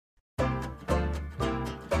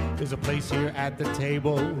There's a place here at the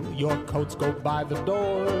table. Your coats go by the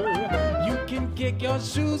door. You can kick your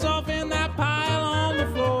shoes off in that pile on the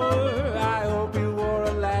floor. I hope you wore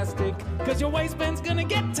elastic, cause your waistband's gonna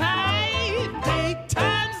get tight.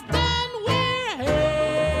 Daytime's done, we're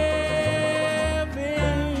having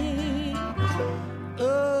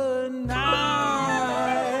a night.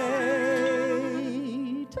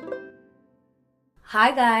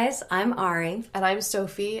 Hi guys, I'm Ari. And I'm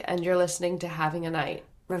Sophie, and you're listening to Having a Night.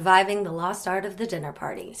 Reviving the lost art of the dinner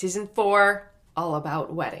party. Season 4, all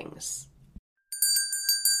about weddings.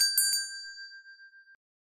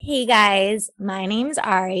 Hey guys, my name's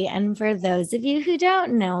Ari, and for those of you who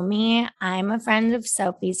don't know me, I'm a friend of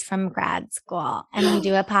Sophie's from grad school, and we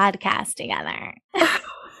do a podcast together.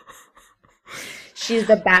 She's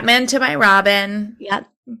the Batman to my Robin. Yep.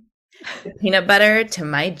 The peanut butter to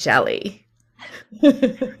my jelly.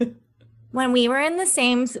 When we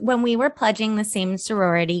were pledging the same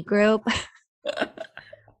sorority group,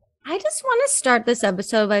 I just want to start this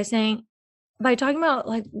episode by talking about,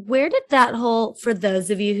 like, where did that whole "for those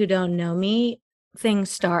of you who don't know me" thing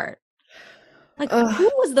start? Like, who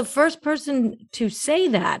was the first person to say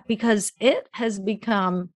that? Because it has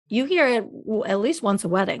become, you hear it at least once a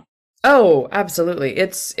wedding. Oh, absolutely.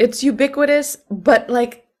 It's ubiquitous, but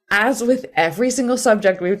like, as with every single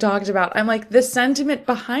subject we've talked about, I'm like, the sentiment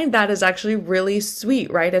behind that is actually really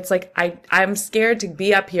sweet, right? It's like, I'm scared to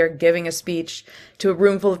be up here giving a speech to a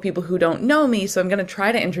room full of people who don't know me, so I'm going to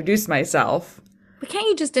try to introduce myself. But can't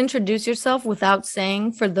you just introduce yourself without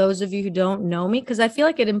saying, "for those of you who don't know me"? Because I feel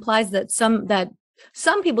like it implies that some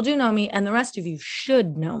people do know me and the rest of you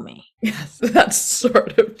should know me. Yes, that's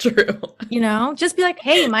sort of true. You know, just be like,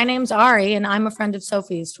 "Hey, my name's Ari and I'm a friend of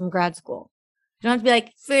Sophie's from grad school." You don't have to be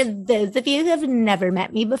like, "For those of you who have never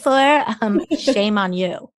met me before, shame on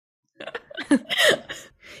you."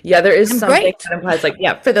 Yeah, there is I'm something great. that implies, like,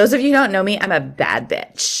 yeah, for those of you who don't know me, I'm a bad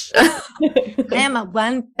bitch. I am a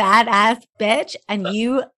one badass bitch, and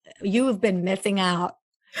you have been missing out.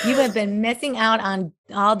 You have been missing out on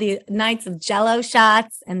all the nights of Jell-O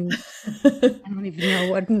shots, and I don't even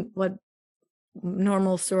know what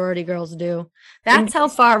normal sorority girls do. That's how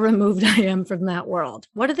far removed I am from that world.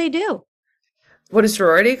 What do they do? What do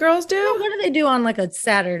sorority girls do? What do they do on like a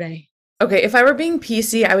Saturday? Okay, if I were being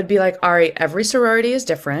PC, I would be like, Ari, every sorority is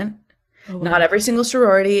different. Oh, wow. Not every single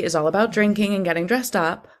sorority is all about drinking and getting dressed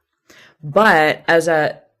up. But as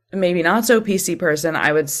a maybe not so PC person,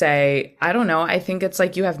 I would say, I don't know, I think it's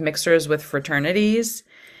like you have mixers with fraternities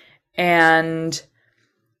and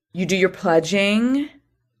you do your pledging.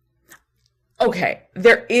 Okay,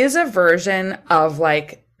 there is a version of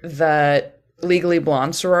like the Legally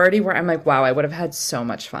Blonde sorority where I'm like, wow, I would have had so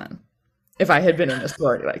much fun if I had been in a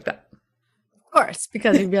sorority like that. Of course,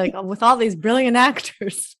 because you'd be like, "Oh, with all these brilliant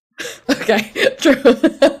actors." Okay, true.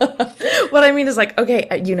 What I mean is, like,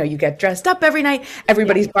 okay, you know, you get dressed up every night.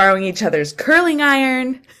 Everybody's borrowing each other's curling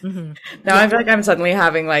iron. Mm-hmm. Now I feel like I'm suddenly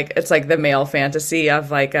having, like, it's like the male fantasy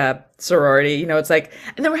of like a sorority. You know, it's like,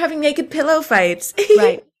 and then we're having naked pillow fights.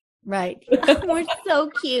 Right. We're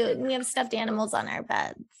so cute, and we have stuffed animals on our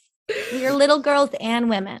beds. We're little girls and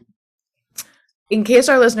women. In case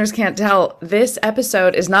our listeners can't tell, this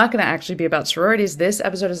episode is not going to actually be about sororities. This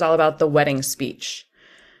episode is all about the wedding speech.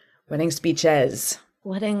 Wedding speeches.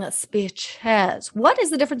 Wedding speeches. What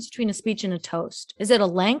is the difference between a speech and a toast? Is it a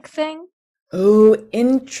length thing? Oh,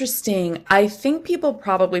 interesting. I think people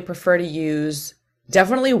probably prefer to use,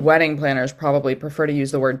 definitely wedding planners probably prefer to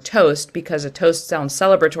use the word toast because a toast sounds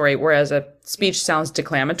celebratory, whereas a speech sounds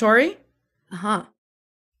declamatory. Uh-huh.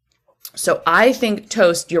 So I think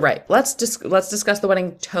toast, you're right. Let's discuss the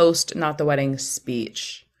wedding toast, not the wedding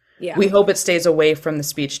speech. Yeah. We hope it stays away from the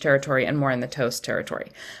speech territory and more in the toast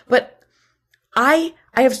territory. But I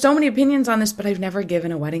have so many opinions on this, but I've never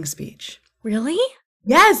given a wedding speech. Really?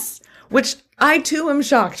 Yes, which I too am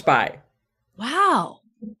shocked by. Wow.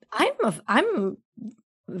 I'm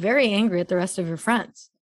very angry at the rest of your friends.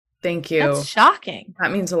 Thank you. That's shocking.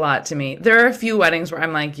 That means a lot to me. There are a few weddings where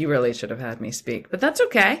I'm like, you really should have had me speak, but that's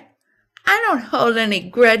okay. I don't hold any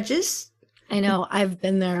grudges. I know. I've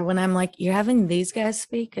been there when I'm like, "You're having these guys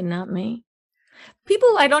speak and not me."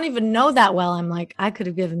 People I don't even know that well, I'm like, I could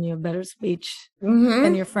have given you a better speech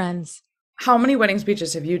than your friends. How many wedding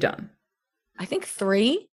speeches have you done? I think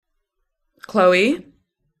 3. Chloe,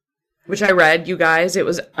 which I read, you guys, it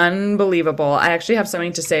was unbelievable. I actually have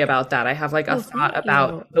something to say about that. I have like a thought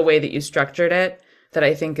about the way that you structured it that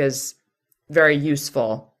I think is very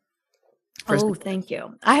useful. Oh, thank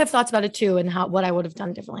you. I have thoughts about it too, and what I would have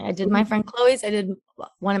done differently. I did my friend Chloe's. I did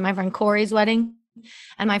one of my friend Corey's wedding,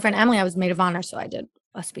 and my friend Emily, I was maid of honor, so I did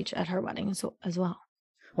a speech at her wedding as well.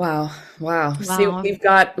 Wow. See, Wow. we've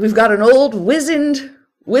got an old wizened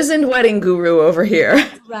wedding guru over here.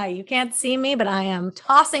 Right. You can't see me, but I am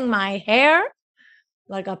tossing my hair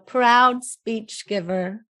like a proud speech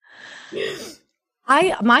giver.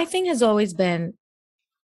 My thing has always been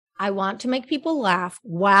I want to make people laugh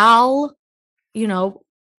while,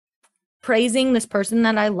 praising this person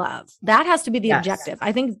that I love. That has to be the Yes. objective.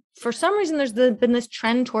 I think for some reason there's been this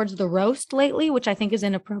trend towards the roast lately, which I think is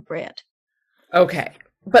inappropriate. Okay.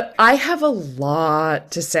 But I have a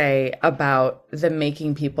lot to say about the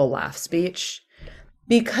making people laugh speech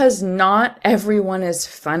because not everyone is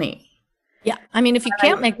funny. Yeah. I mean, if you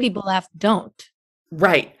can't make people laugh, don't.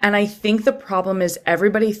 Right. And I think the problem is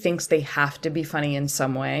everybody thinks they have to be funny in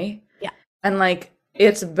some way. Yeah. And like,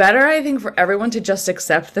 it's better, I think, for everyone to just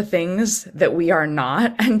accept the things that we are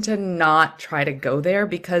not and to not try to go there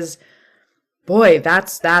because, boy,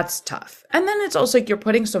 that's tough. And then it's also like you're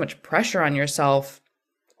putting so much pressure on yourself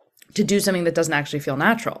to do something that doesn't actually feel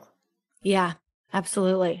natural. Yeah,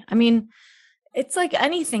 absolutely. I mean, it's like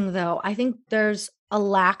anything, though. I think there's a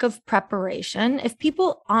lack of preparation. If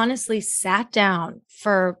people honestly sat down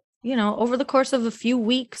for, over the course of a few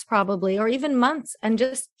weeks, probably, or even months, and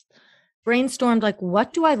just brainstormed, like,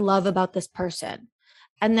 what do I love about this person?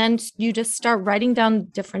 And then you just start writing down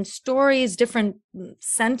different stories, different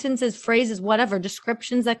sentences, phrases, whatever,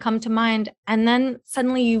 descriptions that come to mind. And then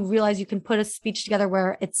suddenly you realize you can put a speech together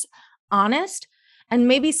where it's honest and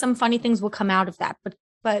maybe some funny things will come out of that.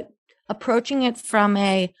 But approaching it from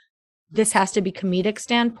this has to be comedic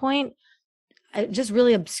standpoint, it just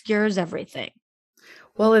really obscures everything.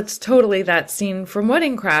 Well, it's totally that scene from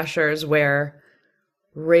Wedding Crashers where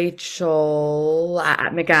Rachel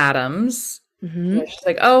McAdams, she's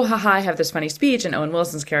like, oh, haha, I have this funny speech. And Owen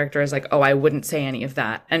Wilson's character is like, oh, I wouldn't say any of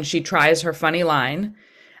that. And she tries her funny line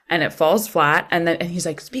and it falls flat. And he's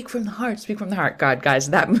like, speak from the heart, speak from the heart. God, guys,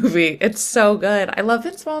 that movie, it's so good. I love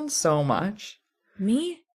Vince Vaughn so much.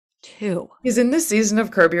 Me too. He's in this season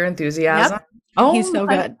of Curb Your Enthusiasm. Yep. Oh, He's so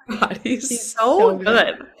good. God, he's so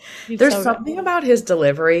good. There's something about his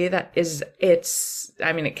delivery that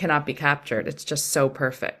it cannot be captured. It's just so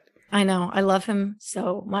perfect. I know. I love him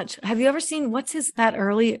so much. Have you ever seen that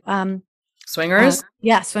early Swingers?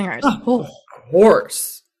 Yeah, Swingers. Oh, of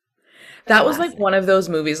course. That was like one of those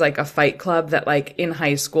movies, like a Fight Club that like in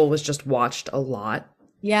high school was just watched a lot.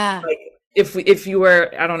 Yeah. Like if you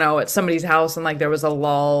were, I don't know, at somebody's house and like there was a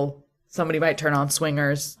lull, somebody might turn on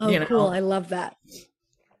Swingers. Oh, cool. I love that.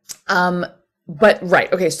 But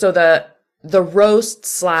right. Okay. So the roast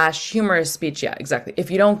 / humorous speech. Yeah, exactly. If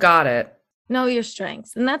you don't got it. Know your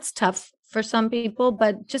strengths. And that's tough for some people.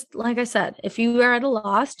 But just like I said, if you are at a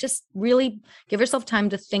loss, just really give yourself time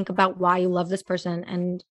to think about why you love this person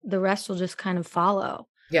and the rest will just kind of follow.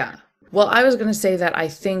 Yeah. Well, I was going to say that I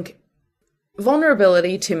think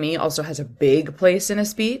vulnerability to me also has a big place in a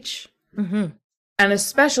speech. Mm-hmm. And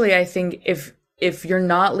especially I think if you're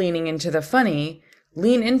not leaning into the funny,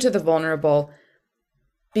 lean into the vulnerable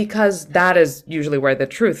because that is usually where the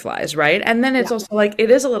truth lies, right? And then it's also like, it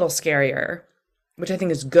is a little scarier, which I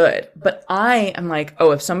think is good. But I am like,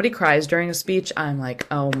 oh, if somebody cries during a speech, I'm like,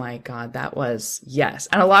 oh my God, that was yes.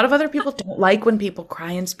 And a lot of other people don't like when people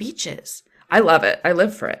cry in speeches. I love it. I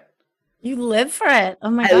live for it. You live for it.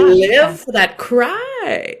 Oh my I God. live for that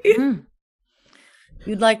cry. Mm.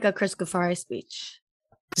 You'd like a Chris Gaffari speech.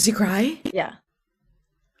 Does he cry? Yeah.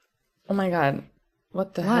 Oh my God.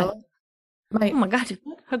 What the hell? Oh my God.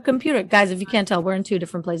 Her computer. Guys, if you can't tell, we're in two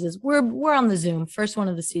different places. We're on the Zoom. First one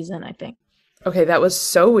of the season, I think. Okay, that was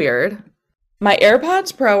so weird. My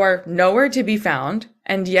AirPods Pro are nowhere to be found,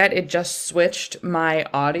 and yet it just switched my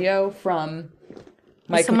audio from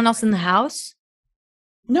my... Is someone else in the house?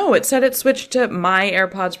 No, it said it switched to my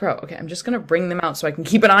AirPods Pro. Okay, I'm just going to bring them out so I can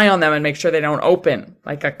keep an eye on them and make sure they don't open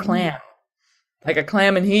like a clam. Like a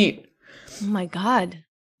clam in heat. Oh my God.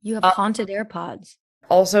 You have haunted AirPods.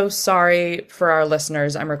 Also, sorry for our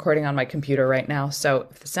listeners. I'm recording on my computer right now, so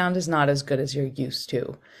if the sound is not as good as you're used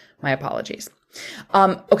to, my apologies.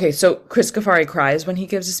 Okay, so Chris Gaffari cries when he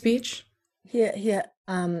gives a speech?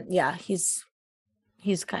 Yeah, he's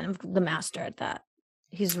kind of the master at that.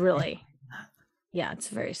 He's really, it's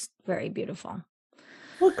very, very beautiful.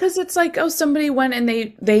 Well, because it's like, oh, somebody went and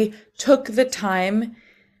they took the time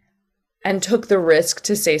and took the risk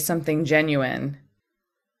to say something genuine.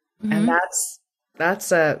 Mm-hmm. And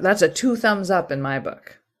that's a 2 thumbs up in my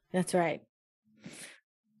book. That's right.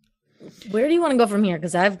 Where do you want to go from here?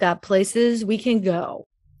 Because I've got places we can go.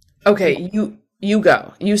 Okay, you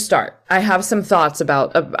go. You start. I have some thoughts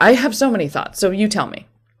about. I have so many thoughts. So you tell me.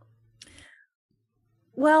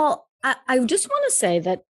 Well, I just want to say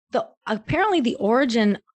that apparently the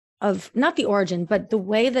origin of not the origin, but the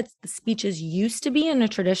way that the speeches used to be in a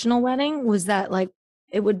traditional wedding was that like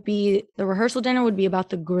it would be the rehearsal dinner would be about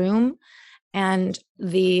the groom, and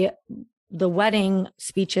the wedding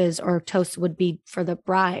speeches or toasts would be for the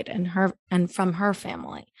bride and from her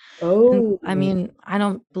family. And, I mean, I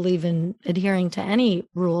don't believe in adhering to any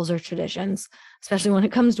rules or traditions, especially when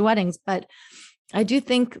it comes to weddings, but I do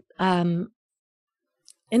think in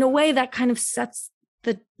a way that kind of sets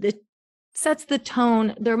the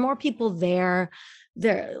tone. There are more people there,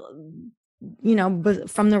 but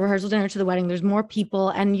from the rehearsal dinner to the wedding, there's more people,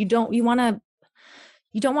 and you don't want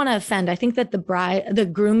to offend. I think that the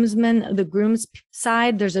groom's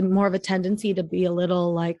side, there's more of a tendency to be a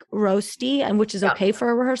little like roasty, and which is okay for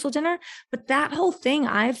a rehearsal dinner. But that whole thing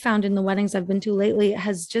I've found in the weddings I've been to lately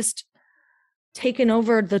has just taken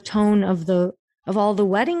over the tone of all the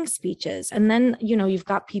wedding speeches. And then, you've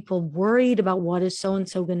got people worried about what is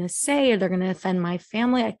so-and-so going to say, or they're going to offend my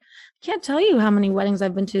family. I can't tell you how many weddings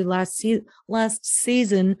I've been to last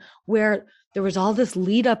season where there was all this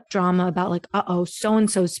lead up drama about like,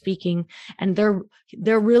 so-and-so speaking, and they're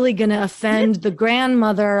really going to offend the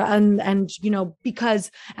grandmother. And,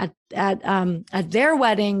 because at their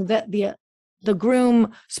wedding, the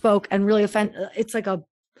groom spoke and really it's like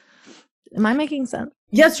am I making sense?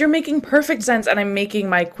 Yes, you're making perfect sense. And I'm making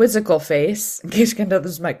my quizzical face, in case you can tell,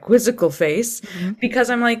 this is my quizzical face, because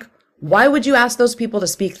I'm like, why would you ask those people to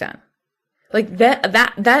speak then? Like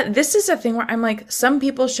this is a thing where I'm like, some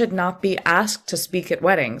people should not be asked to speak at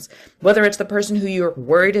weddings, whether it's the person who you're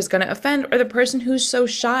worried is going to offend or the person who's so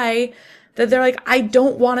shy that they're like, I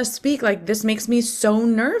don't want to speak. Like, this makes me so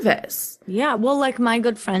nervous. Yeah. Well, like my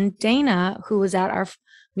good friend Dana, who was at our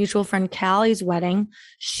mutual friend Callie's wedding,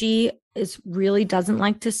 she really doesn't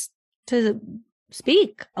like to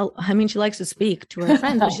speak. I mean, she likes to speak to her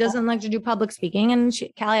friends, but she doesn't like to do public speaking. And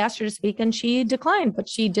Callie asked her to speak and she declined, but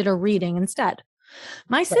she did a reading instead.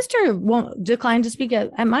 My sister won't decline to speak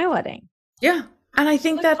at my wedding. Yeah. And I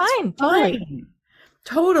think that's fine.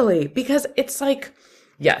 Totally. Because it's like,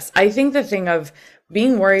 yes, I think the thing of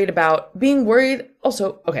being worried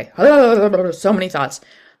also, okay, so many thoughts.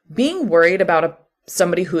 Being worried about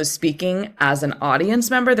somebody who is speaking as an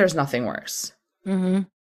audience member, there's nothing worse. Mm-hmm.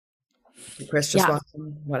 Chris just walked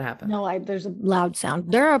in. What happened? No, there's a loud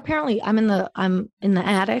sound. There are apparently, I'm in the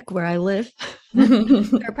attic where I live. There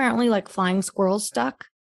are apparently like flying squirrels stuck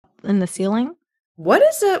in the ceiling. What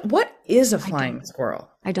is a flying squirrel?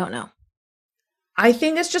 I don't know. I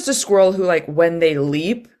think it's just a squirrel who, like, when they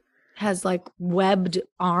leap, has like webbed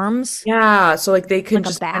arms. Yeah, so like they could like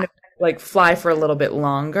just kind of like fly for a little bit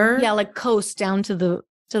longer. Yeah, like coast down to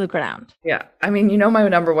the ground. Yeah, I mean, my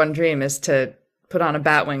number one dream is to put on a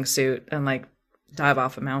batwing suit and like dive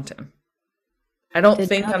off a mountain. I don't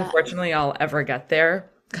think, unfortunately, I'll ever get there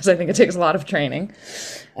because I think it takes a lot of training,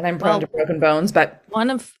 and I'm prone to broken bones. But one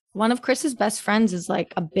of Chris's best friends is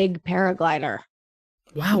like a big paraglider.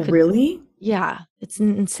 Wow, really? Yeah, it's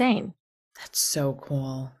insane. That's so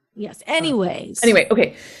cool. Yes. Anyway,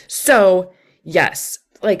 okay. So yes,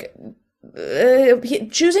 like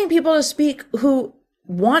choosing people to speak who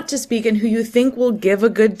want to speak and who you think will give a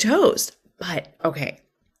good toast. But okay,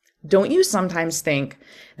 don't you sometimes think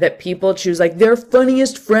that people choose like their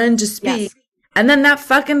funniest friend to speak, and then that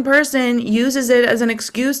fucking person uses it as an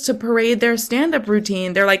excuse to parade their stand-up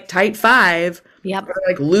routine? They're like tight 5, yep, or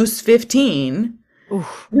like loose 15.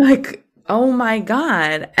 Oof. Like, oh my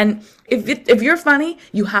God. And if you're funny,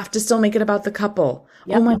 you have to still make it about the couple.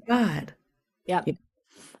 Yep. Oh my God. Yep.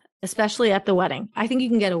 Especially at the wedding. I think you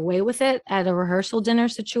can get away with it at a rehearsal dinner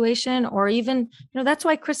situation, or even, that's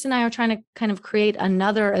why Chris and I are trying to kind of create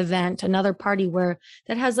another event, another party where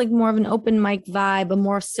that has like more of an open mic vibe, a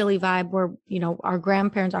more silly vibe where, our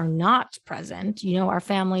grandparents are not present, our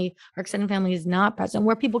extended family is not present,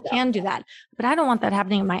 where people can do that. But I don't want that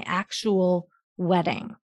happening at my actual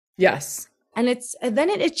wedding. Yes. And then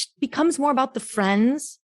it becomes more about the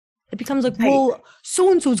friends. It becomes like, well,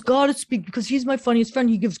 so-and-so's got to speak because he's my funniest friend.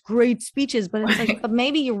 He gives great speeches. But it's like, but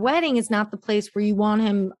maybe your wedding is not the place where you want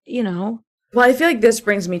him, Well, I feel like this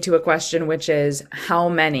brings me to a question, which is how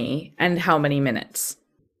many and how many minutes?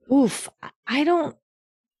 Oof.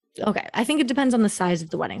 Okay. I think it depends on the size of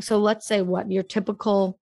the wedding. So let's say your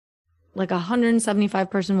typical, like 175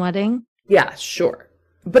 person wedding. Yeah, sure.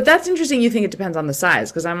 But that's interesting. You think it depends on the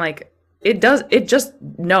size. Because I'm like, it doesn't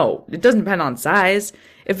depend on size.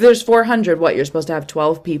 If there's 400, you're supposed to have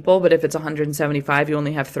 12 people, but if it's 175, you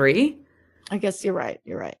only have 3? I guess you're right.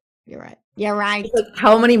 You're right. Like,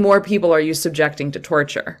 how many more people are you subjecting to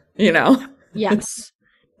torture, Yes.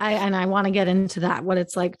 I want to get into that, what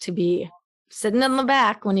it's like to be sitting in the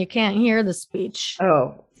back when you can't hear the speech.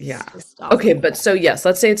 Oh, yeah. It's just awful. Okay, but so yes,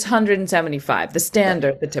 let's say it's 175, the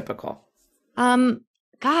standard, the typical.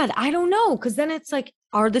 God, I don't know. Cause then it's like,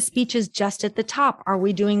 are the speeches just at the top? Are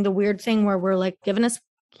we doing the weird thing where we're like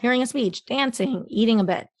hearing a speech, dancing, eating a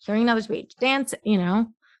bit, hearing another speech, dance,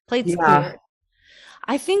 plates Yeah. cleared.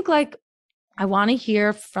 I think like I want to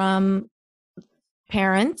hear from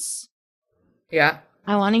parents. Yeah.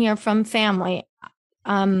 I want to hear from family.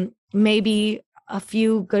 Maybe a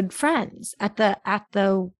few good friends at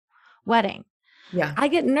the wedding. Yeah. I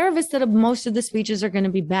get nervous that most of the speeches are going to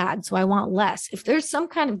be bad, so I want less. If there's some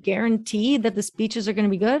kind of guarantee that the speeches are going to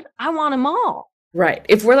be good, I want them all. Right.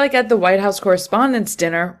 If we're like at the White House Correspondents'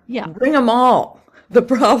 Dinner, Yeah. bring them all. The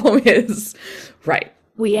problem is, right.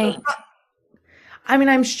 We ain't. I mean,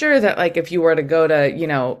 I'm sure that like if you were to go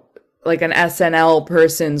to, like an SNL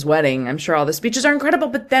person's wedding, I'm sure all the speeches are incredible.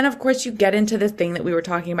 But then, of course, you get into the thing that we were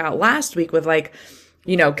talking about last week with like,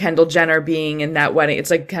 Kendall Jenner being in that wedding. It's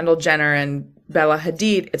like Kendall Jenner and Bella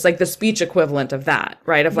Hadid. It's like the speech equivalent of that,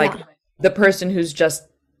 right? Of like the person who's just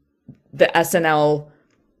the SNL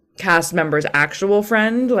cast member's actual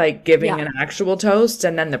friend, like giving an actual toast.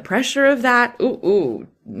 And then the pressure of that. Ooh,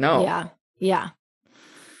 no. Yeah. Yeah.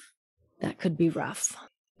 That could be rough.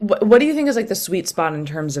 What do you think is like the sweet spot in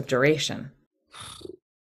terms of duration?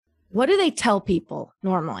 What do they tell people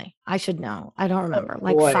normally? I should know. I don't remember.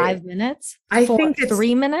 Like boy. 5 minutes? I think it's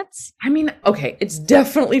 3 minutes? I mean, okay, it's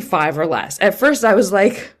definitely 5 or less. At first I was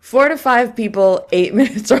like 4 to 5 people, 8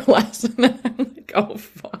 minutes or less. And then I'm like, oh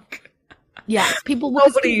fuck. Yeah. People,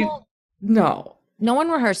 No. no one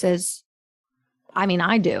rehearses. I mean,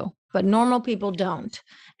 I do, but normal people don't.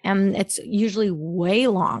 And it's usually way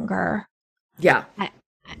longer. Yeah.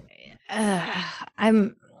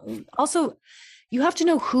 I'm also, you have to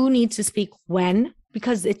know who needs to speak when,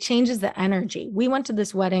 because it changes the energy. We went to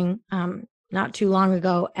this wedding not too long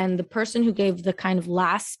ago, and the person who gave the kind of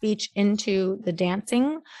last speech into the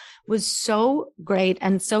dancing was so great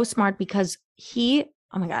and so smart because oh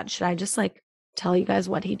my God, should I just like tell you guys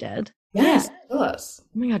what he did? Yes, tell us.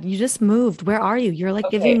 Oh my God, you just moved. Where are you? You're like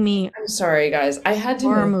giving me I'm sorry, guys. I had to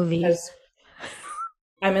horror move movies. because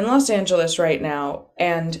I'm in Los Angeles right now,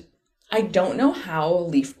 and I don't know how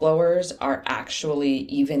leaf blowers are actually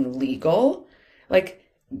even legal. Like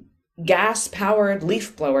gas-powered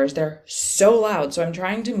leaf blowers, they're so loud. So I'm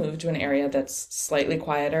trying to move to an area that's slightly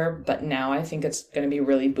quieter, but now I think it's going to be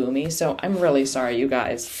really boomy. So I'm really sorry, you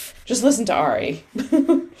guys. Just listen to Ari.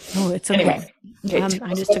 Oh, it's okay. Anyway, okay,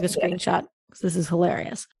 I just took a screenshot because this is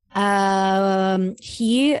hilarious.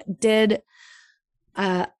 He did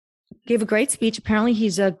gave a great speech. Apparently,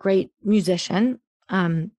 he's a great musician.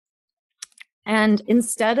 And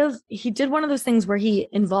he did one of those things where he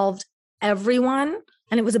involved everyone,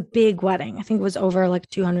 and it was a big wedding. I think it was over like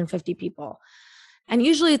 250 people. And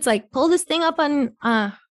usually it's like, pull this thing up on,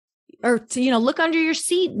 look under your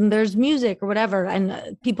seat and there's music or whatever.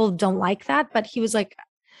 And people don't like that. But he was like,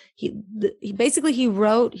 he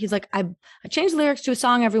wrote, he's like, I changed the lyrics to a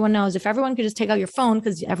song everyone knows. If everyone could just take out your phone,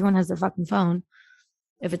 because everyone has their fucking phone,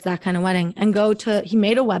 if it's that kind of wedding, and he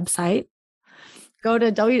made a website, go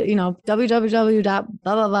to www.blah.com.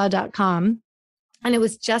 And it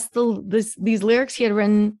was just these lyrics he had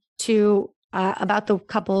written to about the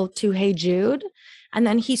couple to Hey Jude. And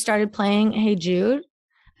then he started playing Hey Jude.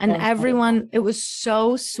 And everyone, it was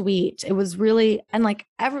so sweet. It was really, and like,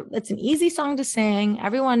 it's an easy song to sing.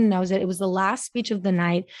 Everyone knows it. It was the last speech of the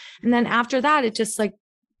night. And then after that, it just like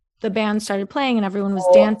the band started playing and everyone was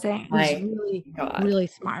dancing. It was really, really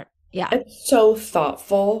smart. Yeah. It's so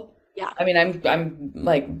thoughtful. Yeah. I mean, I'm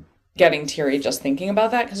like getting teary just thinking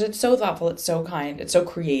about that because it's so thoughtful. It's so kind. It's so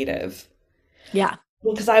creative. Yeah.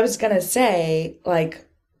 Well, because I was going to say, like,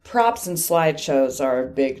 props and slideshows are a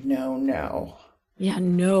big no. Yeah,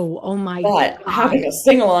 no. Oh my God. But having a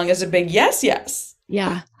sing-along is a big yes.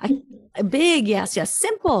 Yeah. A big yes.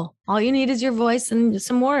 Simple. All you need is your voice and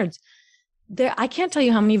some words. I can't tell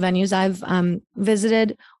you how many venues I've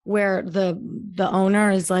visited where the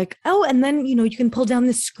owner is like, oh, and then, you can pull down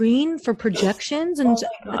the screen for projections. And it's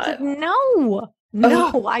like, no,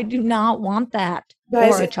 I do not want that.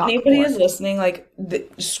 Guys, if anybody is listening, like the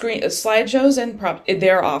slideshows and props,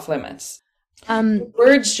 they're off limits.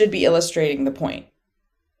 Words should be illustrating the point.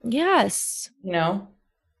 Yes. Yeah.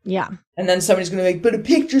 And then somebody's going to be like, but a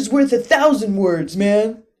picture's worth 1,000 words,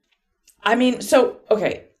 man. I mean, so,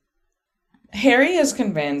 okay. Harry is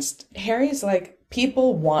convinced. Harry's like,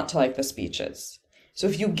 people want to like the speeches. So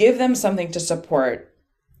if you give them something to support,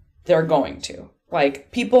 they're going to.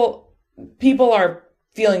 Like, people are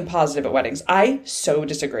feeling positive at weddings. I so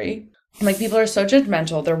disagree. Like, people are so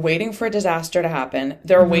judgmental. They're waiting for a disaster to happen.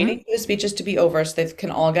 They're waiting for the speeches to be over so they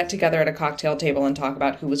can all get together at a cocktail table and talk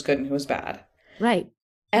about who was good and who was bad. Right.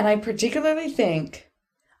 And I particularly think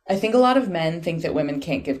a lot of men think that women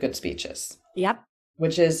can't give good speeches. Yep.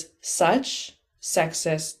 Which is such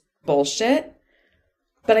sexist bullshit.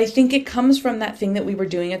 But I think it comes from that thing that we were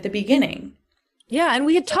doing at the beginning. Yeah. And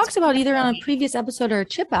we had talked about either on a previous episode or a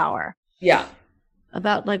chip hour. Yeah.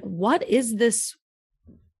 About like, what is this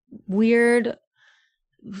weird,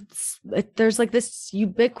 there's like this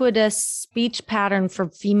ubiquitous speech pattern for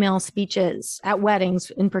female speeches at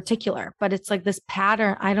weddings in particular, but it's like this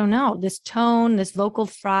pattern, I don't know, this tone, this vocal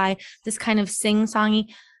fry, this kind of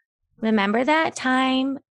sing-songy. Remember that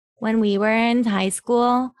time when we were in high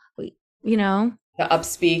school? You know? The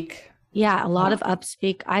upspeak. Yeah, a lot of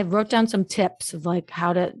upspeak. I wrote down some tips of like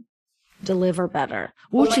how to deliver better.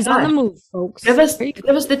 Oh, she's on the move, folks. Give us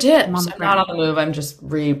the tips. I'm not on the move. I'm just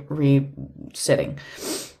sitting.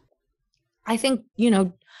 I think,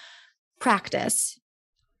 practice.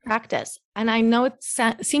 And I know it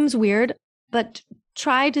seems weird, but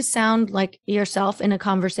try to sound like yourself in a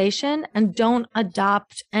conversation and don't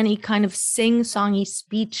adopt any kind of sing-songy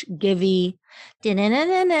speech givey,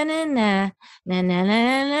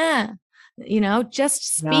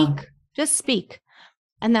 just speak, just speak.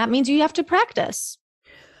 And that means you have to practice.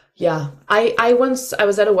 Yeah. I was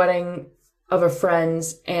at a wedding of a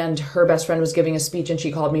friend's and her best friend was giving a speech and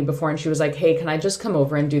she called me before and she was like, hey, can I just come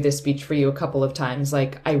over and do this speech for you a couple of times?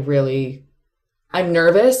 Like, I'm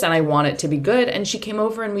nervous and I want it to be good. And she came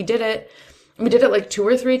over and we did it. We did it like 2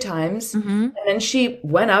 or 3 times. Mm-hmm. And then she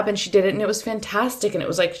went up and she did it and it was fantastic. And it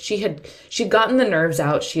was like she'd gotten the nerves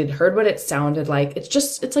out. She had heard what it sounded like.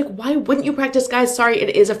 It's like, why wouldn't you practice? Guys, sorry,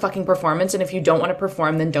 it is a fucking performance. And if you don't want to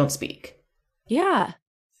perform, then don't speak. Yeah.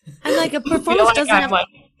 And like a performance doesn't have... like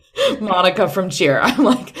Monica from Cheer. I'm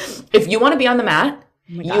like, if you want to be on the mat,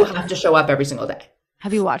 you have to show up every single day.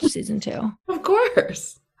 Have you watched season 2? Of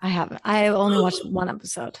course. I haven't. I only watched 1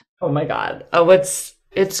 episode. Oh my God. Oh, it's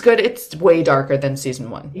good. It's way darker than season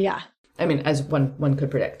 1. Yeah. I mean, as one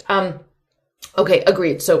could predict. Okay,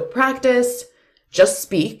 agreed. So practice, just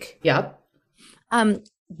speak. Yep.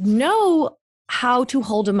 Know how to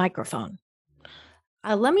hold a microphone.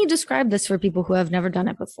 Let me describe this for people who have never done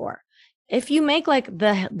it before. If you make like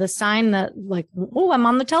the sign that like, oh, I'm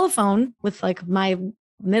on the telephone with like my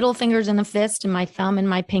middle fingers in a fist and my thumb and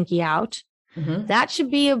my pinky out, that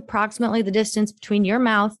should be approximately the distance between your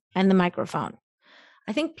mouth and the microphone.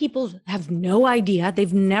 I think people have no idea.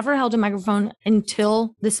 They've never held a microphone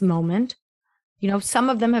until this moment. Some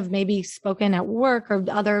of them have maybe spoken at work or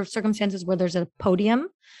other circumstances where there's a podium.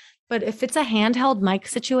 But if it's a handheld mic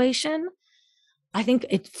situation, I think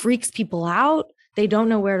it freaks people out. They don't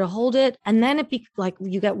know where to hold it. And then like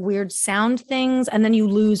you get weird sound things and then you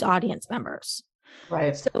lose audience members.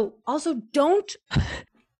 Right. So also don't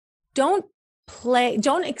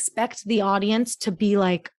expect the audience to be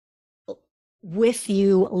like with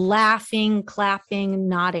you, laughing, clapping,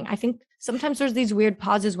 nodding. I think sometimes there's these weird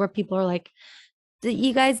pauses where people are like, do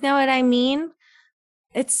you guys know what I mean?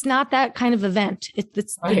 It's not that kind of event.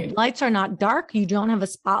 Right. The lights are not dark. You don't have a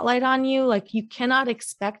spotlight on you. Like you cannot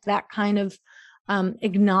expect that kind of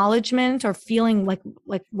acknowledgement or feeling like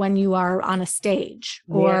when you are on a stage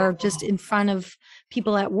or just in front of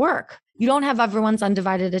people at work. You don't have everyone's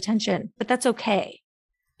undivided attention, but that's okay.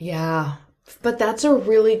 Yeah. But that's a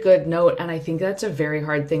really good note. And I think that's a very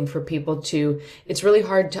hard thing for people it's really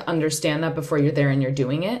hard to understand that before you're there and you're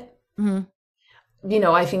doing it. Mm-hmm.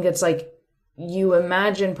 I think it's like you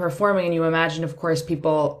imagine performing and you imagine, of course,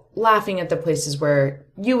 people laughing at the places where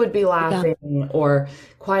you would be laughing or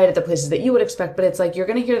quiet at the places that you would expect. But it's like, you're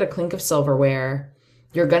going to hear the clink of silverware.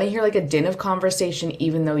 You're going to hear like a din of conversation,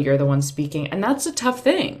 even though you're the one speaking. And that's a tough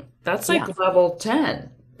thing. That's like level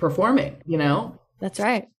 10 performing, That's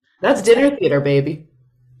right. That's dinner theater, baby.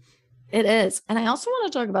 It is. And I also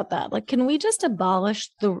want to talk about that. Like, can we just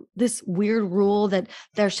abolish this weird rule that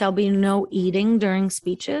there shall be no eating during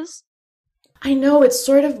speeches? I know it's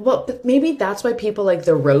sort of, but maybe that's why people like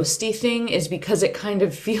the roasty thing is because it kind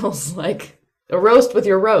of feels like a roast with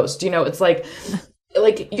your roast. It's like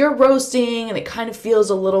you're roasting and it kind of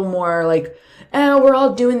feels a little more like, we're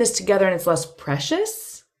all doing this together and it's less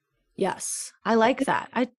precious. Yes. I like that.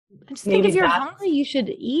 I just think if you're hungry, you should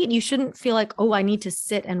eat. You shouldn't feel like, oh, I need to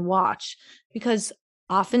sit and watch, because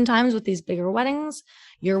oftentimes with these bigger weddings,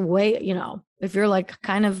 you're way, if you're like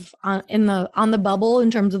kind of on the bubble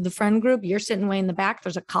in terms of the friend group, you're sitting way in the back.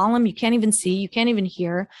 There's a column you can't even see, you can't even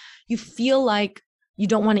hear. You feel like you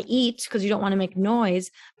don't want to eat because you don't want to make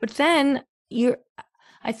noise. But then you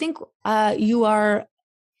are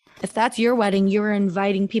if that's your wedding, you're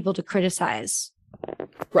inviting people to criticize.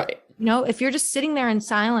 Right. You know, if you're just sitting there in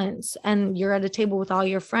silence and you're at a table with all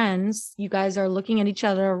your friends, you guys are looking at each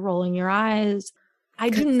other, rolling your eyes. I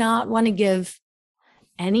do not want to give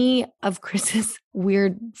any of Chris's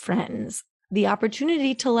weird friends the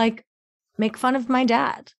opportunity to like make fun of my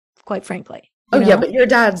dad, quite frankly. Oh, You yeah, know? but your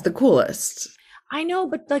dad's the coolest. I know,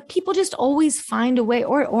 but like people just always find a way,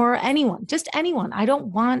 or anyone, just anyone. I don't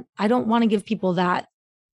want to give people that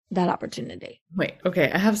opportunity. Wait,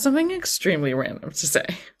 okay, I have something extremely random to say.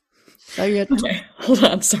 So you're Okay, hold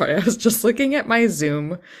on. Sorry, I was just looking at my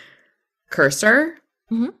Zoom cursor.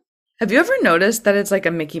 Mhm. Have you ever noticed that it's like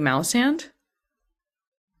a Mickey Mouse hand?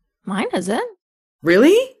 Mine isn't.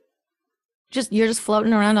 Really? You're just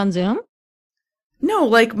floating around on Zoom. No,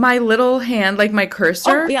 like my little hand, like my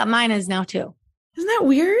cursor. Oh, yeah, mine is now too. Isn't that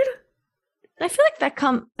weird? I feel like that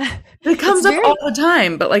It comes up very- all the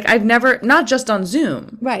time, but like I've never, not just on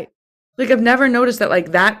Zoom. right. Like I've never noticed that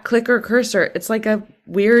like that clicker cursor, it's like a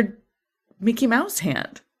weird Mickey Mouse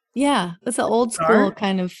hand. Yeah, that's an old school Bizarre.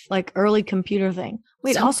 kind of like early computer thing.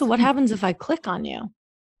 Wait, So also, what happens if I click on you?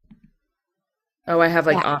 Oh, I have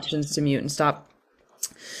like Yeah. options to mute and stop.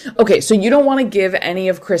 Okay, so you don't want to give any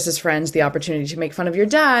of Chris's friends the opportunity to make fun of your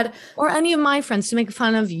dad. Or any of my friends to make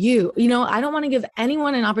fun of you. You know, I don't want to give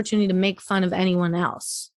anyone an opportunity to make fun of anyone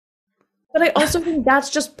else. But I also think that's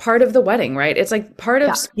just part of the wedding, right? It's like part of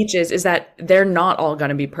Yeah. speeches is that they're not all going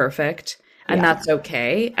to be perfect, and Yeah. that's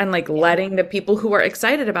okay. And like letting the people who are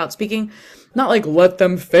excited about speaking, not like let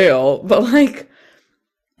them fail, but like,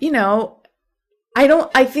 you know,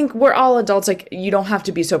 I think we're all adults. Like, you don't have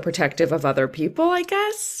to be so protective of other people, I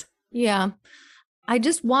guess. Yeah. I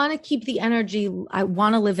just want to keep the energy. I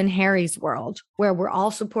want to live in Harry's world where we're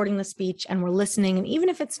all supporting the speech and we're listening. And even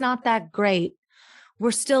if it's not that great,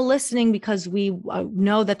 we're still listening because we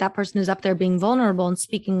know that that person is up there being vulnerable and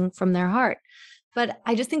speaking from their heart. But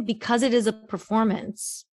I just think because it is a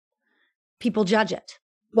performance, people judge it.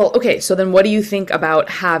 Well, okay. So then what do you think about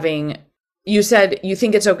having, you said you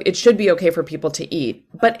think it should be okay for people to eat,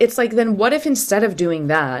 but it's like, then what if instead of doing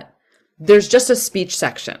that, there's just a speech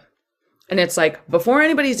section? And it's like before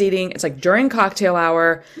anybody's eating, it's like during cocktail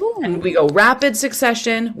hour, and we go rapid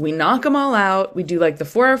succession. We knock them all out. We do like the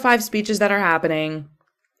 4 or 5 speeches that are happening.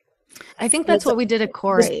 I think that's what we did at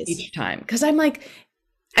Corey's. Each time. Because I'm like,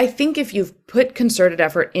 I think if you've put concerted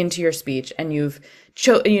effort into your speech and you've,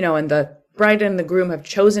 and the bride and the groom have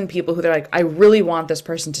chosen people who they're like, I really want this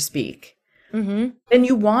person to speak. Mm-hmm. Then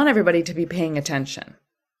you want everybody to be paying attention.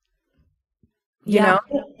 You Yeah.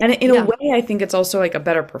 know? And in Yeah. a way, I think it's also like a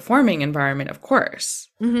better performing environment, of course.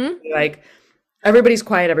 Mm-hmm. Like everybody's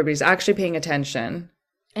quiet, everybody's actually paying attention.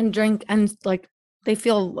 And drink, and like they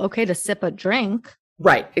feel okay to sip a drink.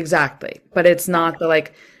 Right, exactly. But it's not the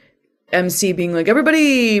like MC being like,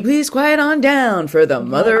 everybody, please quiet on down for the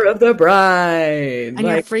mother of the bride. And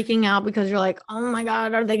Like, you're freaking out because you're like, oh my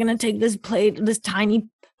God, are they going to take this plate, this tiny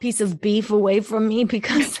piece of beef away from me?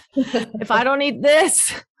 Because if I don't eat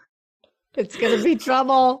this, it's going to be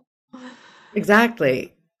trouble.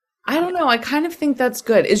 exactly. I don't know. I kind of think that's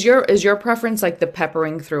good. Is your preference like the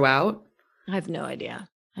peppering throughout? I have no idea.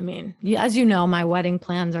 I mean, as you know, my wedding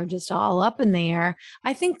plans are just all up in the air.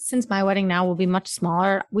 I think since my wedding now will be much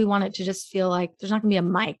smaller, we want it to just feel like there's not going to be a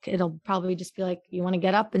mic. It'll probably just be like, you want to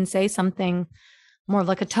get up and say something more of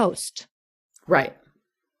like a toast. Right.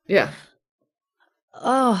 Yeah.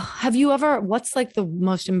 Oh, what's like the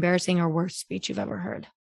most embarrassing or worst speech you've ever heard?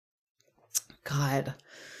 God.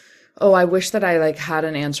 Oh, I wish that I like had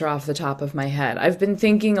an answer off the top of my head. I've been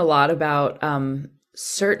thinking a lot about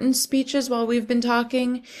certain speeches while we've been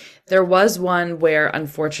talking. There was one where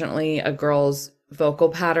unfortunately a girl's vocal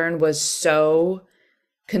pattern was so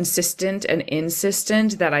consistent and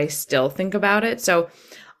insistent that I still think about it. So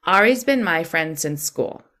Ari's been my friend since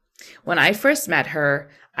school. When I first met her,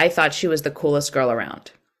 I thought she was the coolest girl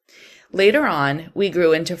around. Later on, we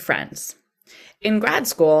grew into friends. In grad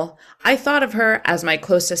school, I thought of her as my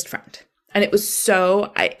closest friend. And it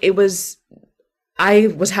was I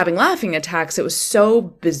was having laughing attacks. It was so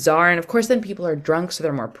bizarre. And of course, then people are drunk, so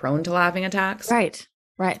they're more prone to laughing attacks. Right.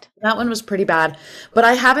 That one was pretty bad. But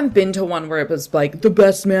I haven't been to one where it was like, the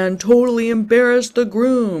best man totally embarrassed the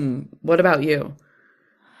groom. What about you?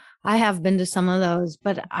 I have been to some of those,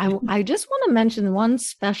 but I just want to mention one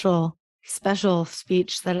special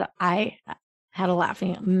speech that I had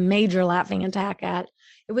a major laughing attack at.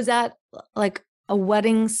 It was at like a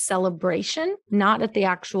wedding celebration, not at the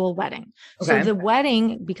actual wedding. Okay. So the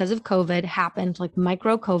wedding, because of COVID, happened like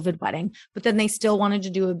micro COVID wedding, but then they still wanted to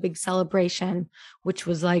do a big celebration, which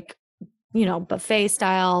was like, buffet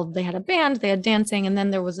style. They had a band, they had dancing. And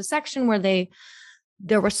then there was a section where they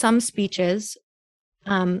there were some speeches,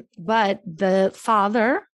 but the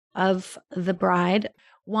father of the bride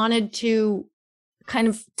wanted to kind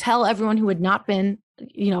of tell everyone who had not been,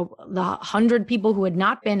 the 100 people who had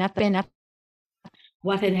not been at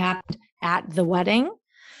what had happened at the wedding.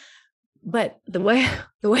 But the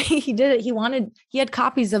way he did it, he had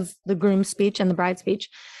copies of the groom's speech and the bride's speech.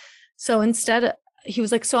 So instead, he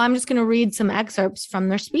was like, so I'm just going to read some excerpts from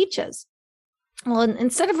their speeches. Well,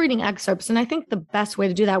 instead of reading excerpts, and I think the best way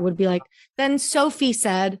to do that would be like, then Sophie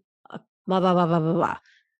said, blah, blah, blah, blah, blah, blah,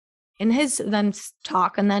 in his then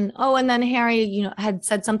talk. And then Harry, had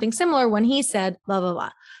said something similar when he said, blah, blah,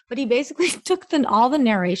 blah. But he basically took all the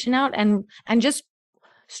narration out and just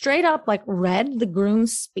straight up like read the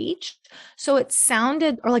groom's speech. So it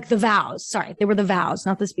sounded, or like the vows. Sorry, they were the vows,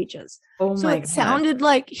 not the speeches. Oh so my it God. sounded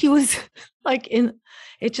like he was like it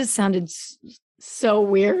just sounded so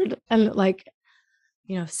weird. And like,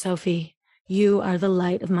 Sophie, you are the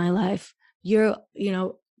light of my life. I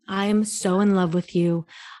am so in love with you.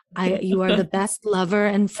 You are the best lover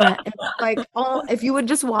and friend. Like, oh, if you had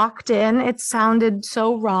just walked in, it sounded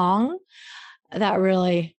so wrong. That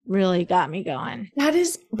really, really got me going.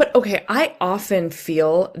 But okay, I often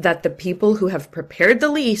feel that the people who have prepared the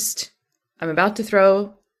least, I'm about to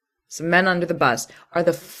throw some men under the bus, are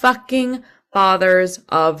the fucking fathers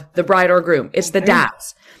of the bride or groom. It's the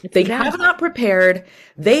dads. They have not prepared.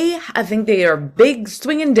 I think they are big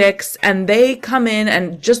swinging dicks, and they come in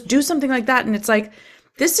and just do something like that. And it's like,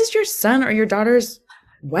 this is your son or your daughter's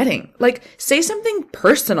wedding. Like, say something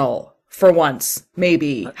personal for once,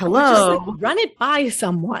 maybe. Hello. Just like run it by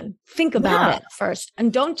someone. Think about it first.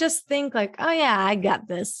 And don't just think like, oh yeah, I got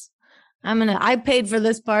this. I paid for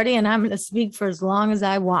this party and I'm going to speak for as long as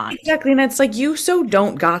I want. Exactly. And it's like, you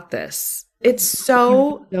don't got this. It's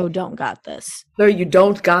so. No, don't got this. No, you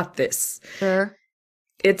don't got this. Sure.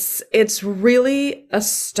 It's really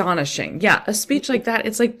astonishing. Yeah. A speech like that.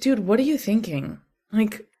 It's like, dude, what are you thinking?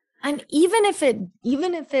 Like, and even if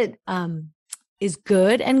it is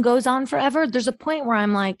good and goes on forever, there's a point where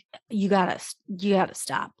I'm like, you gotta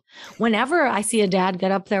stop. Whenever I see a dad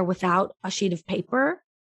get up there without a sheet of paper,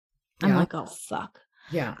 I'm like, oh fuck.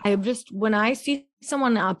 Yeah. When I see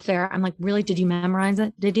someone up there, I'm like, really, did you memorize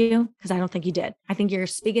it? Did you? Because I don't think you did. I think you're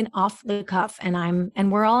speaking off the cuff,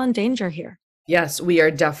 and we're all in danger here. Yes, we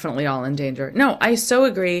are definitely all in danger. No, I so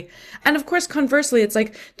agree. And of course, conversely, it's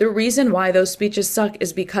like the reason why those speeches suck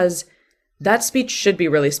is because that speech should be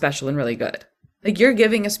really special and really good. Like, you're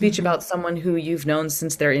giving a speech about someone who you've known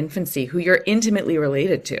since their infancy, who you're intimately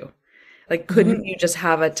related to. Like, couldn't you just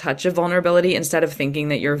have a touch of vulnerability instead of thinking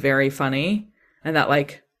that you're very funny and that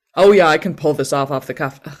like, oh yeah, I can pull this off the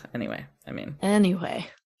cuff. Ugh, anyway.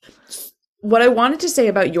 What I wanted to say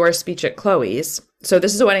about your speech at Chloe's, so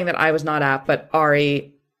this is a wedding that I was not at, but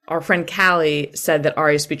Ari, our friend Callie, said that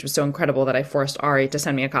Ari's speech was so incredible that I forced Ari to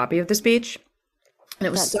send me a copy of the speech. And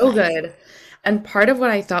it was so good. And part of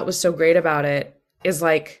what I thought was so great about it is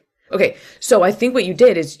like, okay, so I think what you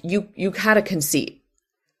did is you had a conceit,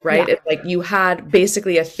 right? Yeah. It's like you had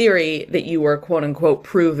basically a theory that you were quote unquote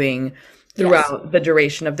proving throughout the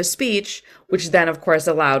duration of the speech, which then of course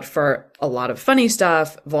allowed for a lot of funny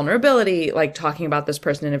stuff, vulnerability, like talking about this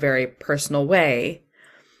person in a very personal way.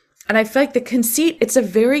 And I feel like the conceit, it's a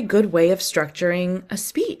very good way of structuring a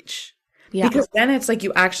speech. Yeah. Because then it's like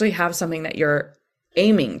you actually have something that you're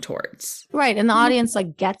aiming towards. Right. And the audience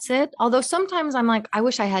like gets it. Although sometimes I'm like, I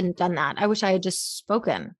wish I hadn't done that. I wish I had just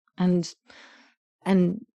spoken. And I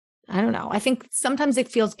don't know. I think sometimes it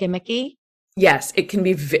feels gimmicky. Yes, it can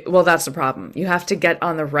be. Well, that's the problem. You have to get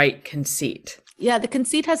on the right conceit. Yeah. The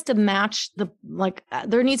conceit has to match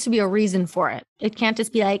there needs to be a reason for it. It can't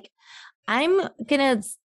just be like, I'm going to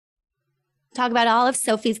talk about all of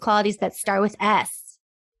Sophie's qualities that start with S.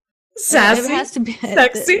 Sassy. It has to be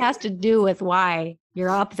sexy. It has to do with why you're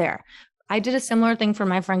up there. I did a similar thing for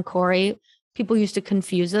my friend Corey. People used to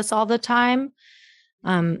confuse us all the time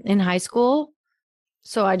in high school.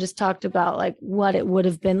 So I just talked about like what it would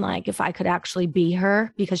have been like if I could actually be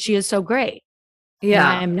her, because she is so great.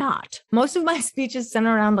 Yeah. And I'm not. Most of my speeches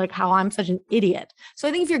center around like how I'm such an idiot. So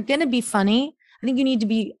I think if you're going to be funny, I think it needs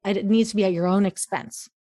to be at your own expense.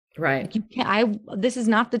 Right. Like you can't, this is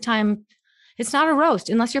not the time. It's not a roast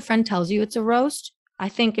unless your friend tells you it's a roast. I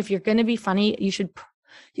think if you're going to be funny, you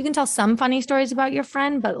can tell some funny stories about your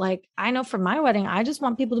friend, but like, I know for my wedding, I just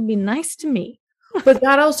want people to be nice to me. But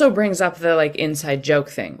that also brings up the like inside joke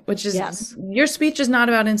thing, which is your speech is not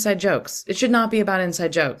about inside jokes. It should not be about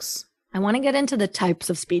inside jokes. I want to get into the types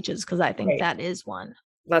of speeches because I think that is one.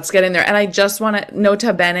 Let's get in there. And I just want to,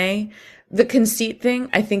 nota bene, the conceit thing,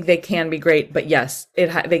 I think they can be great, but yes,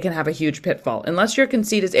 they can have a huge pitfall. Unless your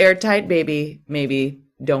conceit is airtight, baby, maybe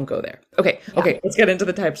don't go there. Okay, let's get into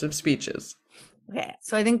the types of speeches. Okay,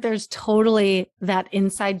 so I think there's totally that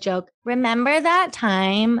inside joke. Remember that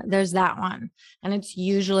time? There's that one. And it's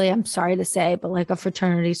usually, I'm sorry to say, but like a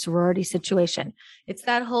fraternity sorority situation. It's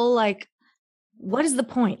that whole like, what is the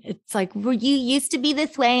point? It's like, well, you used to be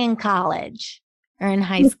this way in college or in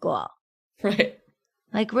high school. Right.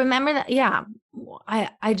 Like, remember that? Yeah.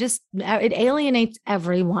 I just, it alienates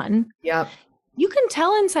everyone. Yep. You can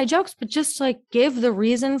tell inside jokes, but just like give the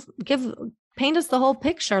reason, paint us the whole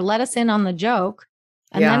picture, let us in on the joke.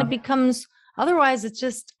 And then it becomes, otherwise it's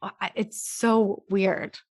just, it's so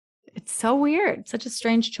weird. It's so weird. Such a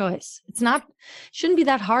strange choice. Shouldn't be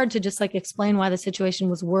that hard to just like explain why the situation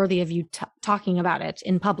was worthy of you talking about it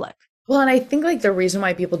in public. Well, and I think like the reason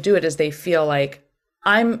why people do it is they feel like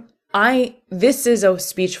this is a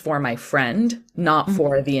speech for my friend, not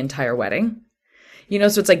for the entire wedding. You know,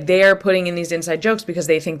 so it's like they're putting in these inside jokes because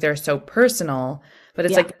they think they're so personal. But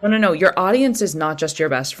it's like, no. Your audience is not just your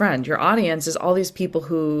best friend. Your audience is all these people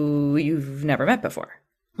who you've never met before.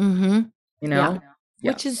 Mm-hmm. You know?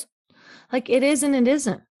 Yeah. Which is like, it is and it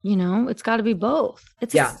isn't. You know, it's got to be both.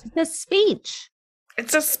 It's a speech.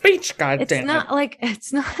 It's a speech, goddamn.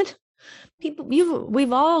 It's not people.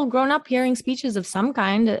 We've all grown up hearing speeches of some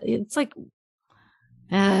kind. It's like,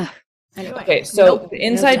 anyway. Okay, so the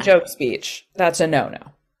inside joke speech, that's a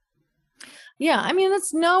no-no. Yeah, I mean,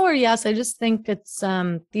 that's no or yes. I just think it's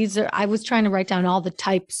I was trying to write down all the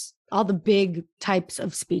types, all the big types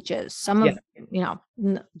of speeches. Some of,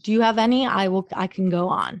 do you have any? I can go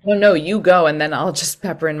on. Well, no, you go and then I'll just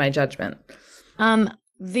pepper in my judgment.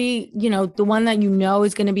 The one that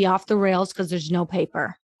is going to be off the rails because there's no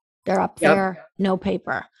paper. They're up there, no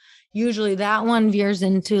paper. Usually that one veers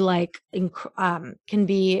into like, can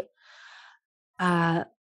be,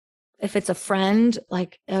 if it's a friend,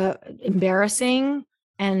 like embarrassing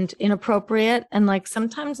and inappropriate. And like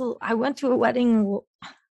sometimes I went to a wedding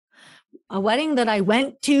that I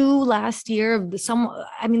went to last year.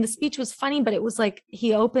 The speech was funny, but it was like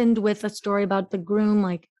he opened with a story about the groom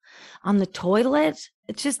like on the toilet.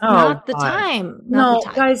 It's just not the time.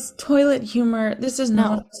 Guys, toilet humor. This is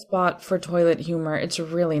not a spot for toilet humor. It's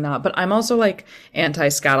really not. But I'm also like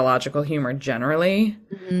anti-scatological humor generally.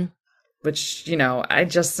 Mm-hmm. Which,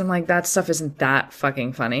 I'm like, that stuff isn't that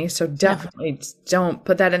fucking funny. So definitely don't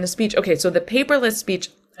put that in the speech. Okay, so the paperless speech,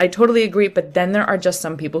 I totally agree. But then there are just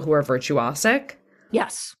some people who are virtuosic.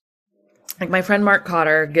 Yes. Like my friend Mark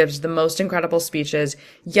Cotter gives the most incredible speeches.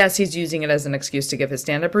 Yes, he's using it as an excuse to give his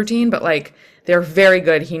stand-up routine, but like they're very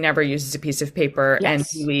good. He never uses a piece of paper and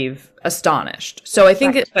you leave astonished. So I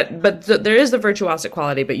think but there is the virtuosic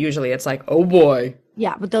quality, but usually it's like, oh boy.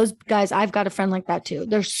 Yeah, but those guys, I've got a friend like that too.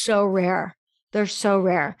 They're so rare.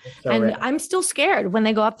 I'm still scared when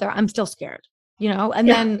they go up there. I'm still scared, and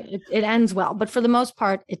then it ends well. But for the most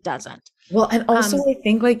part, it doesn't. Well, and also I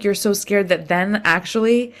think like you're so scared that then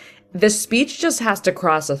actually the speech just has to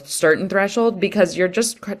cross a certain threshold because you're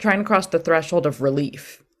just trying to cross the threshold of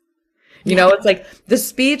relief. It's like the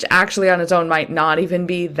speech actually on its own might not even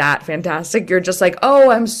be that fantastic. You're just like, oh,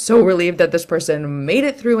 I'm so relieved that this person made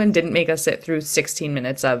it through and didn't make us sit through 16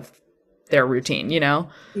 minutes of their routine,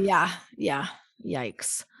 Yeah.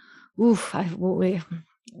 Yikes. Oof.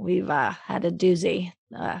 We've had a doozy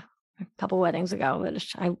a couple weddings ago,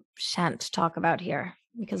 which I shan't talk about here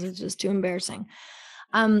because it's just too embarrassing.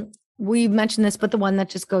 We mentioned this, but the one that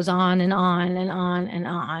just goes on and on and on and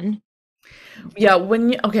on. Yeah,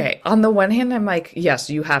 on the one hand, I'm like, yes,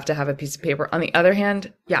 you have to have a piece of paper. On the other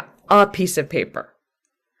hand, a piece of paper.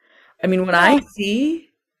 I mean, when I see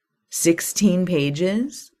 16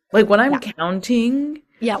 pages, like when I'm counting.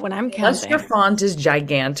 Yeah, when I'm counting. Unless your font is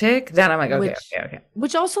gigantic, then I'm like, okay.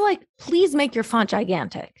 Which also like, please make your font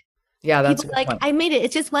gigantic. Yeah, that's like, I made it.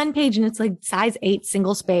 It's just one page and it's like size 8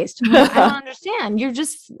 single spaced. I don't understand. You're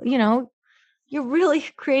just, you're really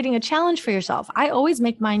creating a challenge for yourself. I always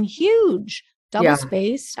make mine huge, double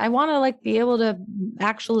spaced. I want to like be able to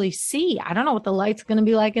actually see. I don't know what the light's going to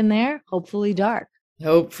be like in there. Hopefully dark.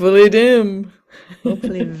 Hopefully dim.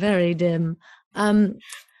 Hopefully very dim.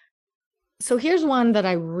 So here's one that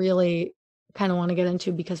I really kind of want to get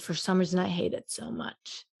into because for some reason I hate it so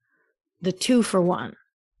much. The 2-for-1.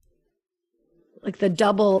 Like the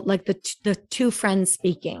double, like the two friends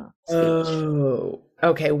speaking speech. Oh,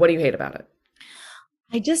 okay. What do you hate about it?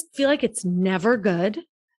 I just feel like it's never good.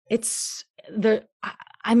 It's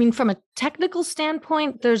from a technical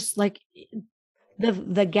standpoint, there's like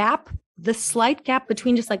the gap, the slight gap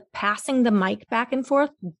between just like passing the mic back and forth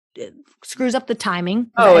screws up the timing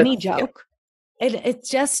of any joke.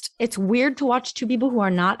 it's weird to watch two people who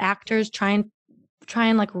are not actors try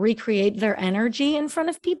and like recreate their energy in front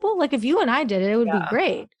of people. Like if you and I did it, it would be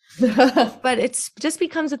great. But it's just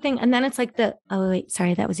becomes a thing. And then it's like oh wait,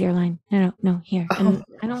 sorry, that was your line. No, here. And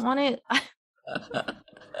I don't want to.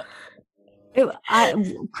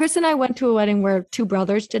 Chris and I went to a wedding where two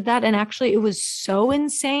brothers did that, and actually it was so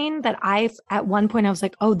insane that at one point I was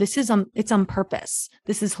like, oh, this is it's on purpose.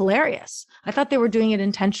 This is hilarious. I thought they were doing it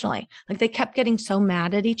intentionally. Like they kept getting so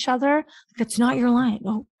mad at each other. Like, that's not your line.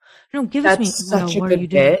 No, give it to me. Such what a good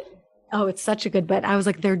bit. Oh, it's such a good bit. I was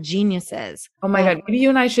like, they're geniuses. Oh my God. Maybe you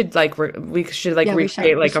and I should we should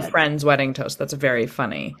recreate like a friend's wedding toast. That's very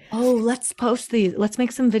funny. Oh, let's post these. Let's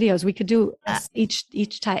make some videos. We could do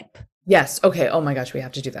each type. Yes. Okay. Oh my gosh. We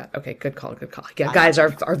have to do that. Okay. Good call. Yeah, guys,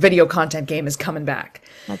 our video content game is coming back.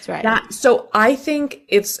 That's right. So I think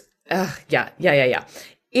it's, yeah.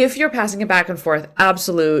 If you're passing it back and forth,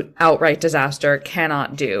 absolute outright disaster,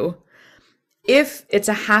 cannot do. If it's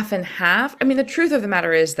a half and half, I mean, the truth of the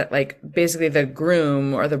matter is that like basically the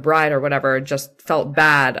groom or the bride or whatever just felt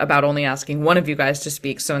bad about only asking one of you guys to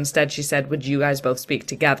speak. So instead she said, would you guys both speak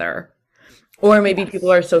together? Or maybe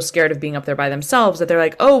people are so scared of being up there by themselves that they're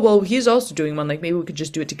like, oh, well, he's also doing one. Like maybe we could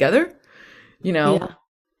just do it together. Yeah,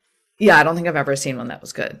 I don't think I've ever seen one that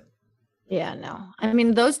was good. Yeah, no. I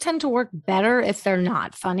mean, those tend to work better if they're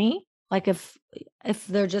not funny. Like if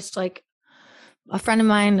they're just like, a friend of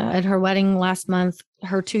mine at her wedding last month,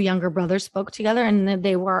 her two younger brothers spoke together, and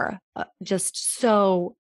they were just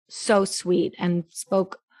so sweet and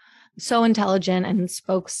spoke so intelligent and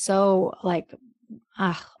spoke so like,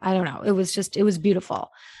 I don't know. It was beautiful.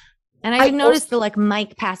 And I noticed the like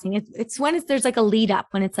mic passing. It's when there's like a lead up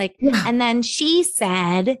when it's like, and then she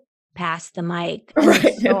said, pass the mic. Right.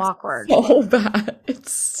 It's so awkward. So bad.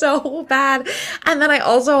 It's so bad. And then I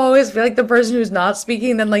also always feel like the person who's not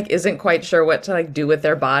speaking then like isn't quite sure what to like do with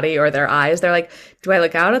their body or their eyes. They're like, do I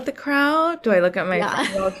look out at the crowd? Do I look at my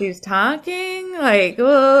friend while she's talking? Like,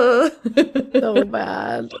 ugh. So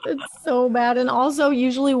bad. It's so bad. And also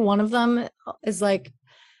usually one of them is like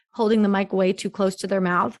holding the mic way too close to their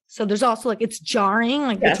mouth. So there's also like, it's jarring.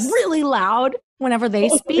 Like it's really loud whenever they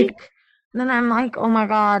speak. And then I'm like, oh my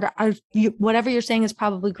God, whatever you're saying is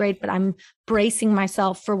probably great, but I'm bracing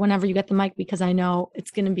myself for whenever you get the mic because I know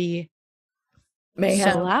it's going to be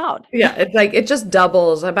so loud. Yeah, it's like, it just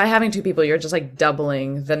doubles. By having two people, you're just like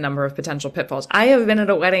doubling the number of potential pitfalls. I have been at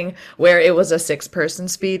a wedding where it was a 6-person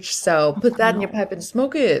speech. So put that in your pipe and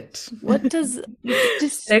smoke it. What does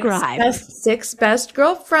describe? Six best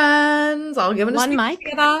girlfriends. I'll give it a one mic.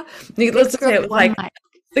 Let's say it was like mic.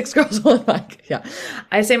 6 girls, one mic. Yeah.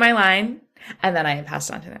 I say my line and then I pass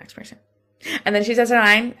it on to the next person. And then she says her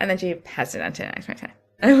line and then she passes it on to the next person.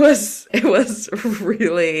 It was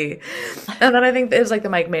really, and then I think it was like the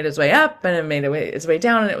mic made its way up and it made its way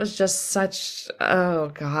down and it was just such, oh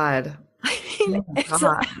God. I mean,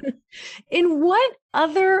 in what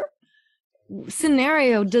other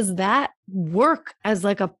scenario does that work as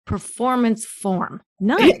like a performance form?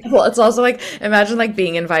 None. Well, it's also like, imagine like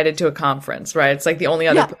being invited to a conference, right? It's like the only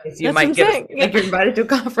other place you might get, like you're invited to a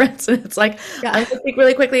conference and it's like, I'm going to speak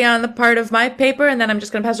really quickly on the part of my paper and then I'm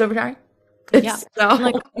just going to pass it over to Ari.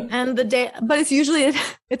 And the day, but it's usually,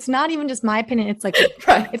 it's not even just my opinion. It's like,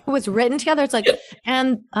 if it was written together, it's like,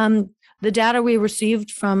 and the data we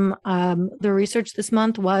received from the research this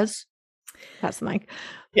month was, pass the mic.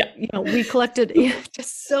 Yeah. We collected,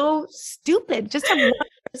 just so stupid. Just have one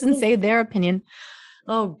person say their opinion.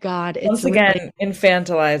 Oh God. It's once again,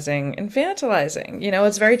 infantilizing,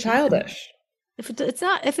 it's very childish.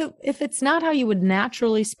 If it's not how you would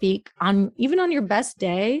naturally speak even on your best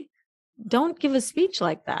day, don't give a speech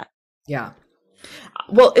like that. Yeah.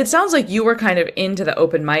 Well, it sounds like you were kind of into the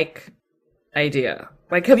open mic idea.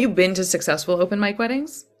 Like, have you been to successful open mic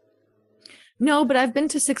weddings? No, but I've been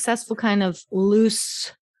to successful kind of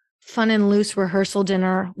fun and loose rehearsal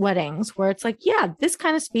dinner weddings where it's like, yeah, this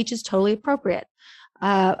kind of speech is totally appropriate.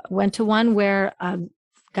 Went to one where a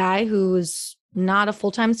guy who's not a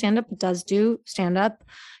full-time stand-up, but does do stand-up,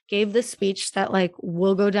 gave this speech that like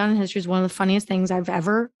will go down in history as one of the funniest things I've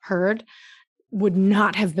ever heard. Would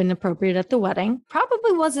not have been appropriate at the wedding.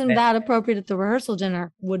 Probably wasn't that appropriate at the rehearsal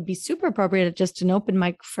dinner. Would be super appropriate at just an open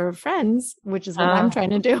mic for friends, which is what I'm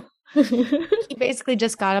trying to do. He basically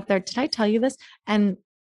just got up there. Did I tell you this? And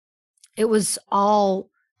it was all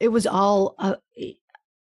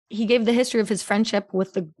he gave the history of his friendship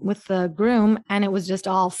with the groom, and it was just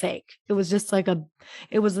all fake. It was just like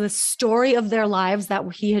it was the story of their lives that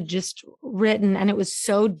he had just written, and it was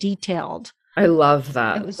so detailed. I love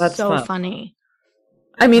that. It was so funny.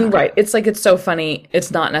 I mean, right. It's like, it's so funny.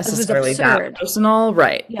 It's not was necessarily that absurd. personal.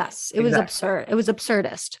 Right. Yes, it was Exactly. absurd. It was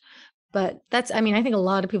absurdist. But that's, I mean, I think a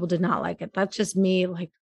lot of people did not like it. That's just me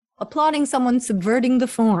like applauding someone subverting the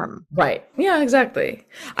form. Right. Yeah, exactly.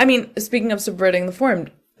 I mean, speaking of subverting the form,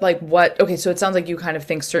 like what, okay, so it sounds like you kind of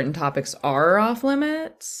think certain topics are off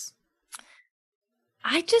limits.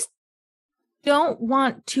 I just I don't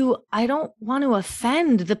want to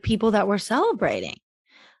offend the people that we're celebrating.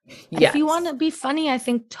 Yes. If you want to be funny, I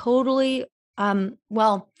think totally.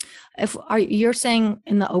 Well, you're saying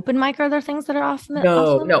in the open mic, are there things that are off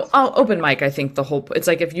No, limits? open mic, I think it's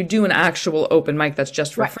like if you do an actual open mic that's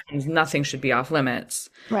just for Right. friends, nothing should be off limits.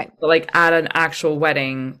 Right. But like at an actual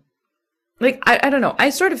wedding, like, I don't know.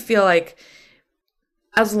 I sort of feel like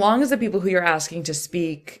as long as the people who you're asking to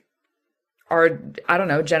speak are, I don't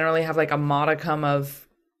know, generally have like a modicum of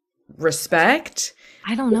respect,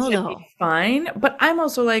 I don't know it should though. be fine. But I'm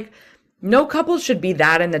also like, no couple should be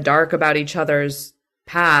that in the dark about each other's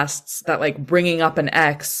pasts that like bringing up an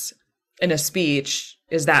ex in a speech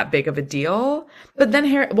is that big of a deal. But then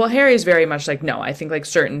Harry's very much like, no, I think like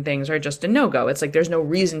certain things are just a no-go. It's like there's no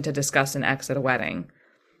reason to discuss an ex at a wedding.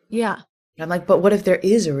 Yeah. I'm like, but what if there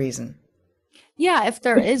is a reason? Yeah, if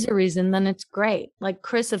there is a reason, then it's great. Like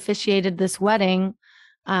Chris officiated this wedding,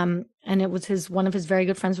 and it was one of his very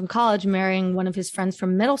good friends from college marrying one of his friends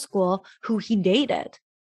from middle school who he dated.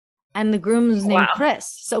 And the groom was named Chris.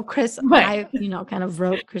 So Chris, Right. I, kind of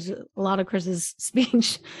wrote a lot of Chris's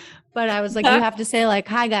speech, but I was like, you have to say like,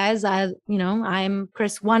 hi guys, I'm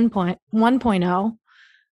Chris 1.0.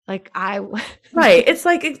 Like Right. It's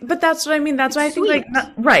like, but that's what I mean. That's why I think like,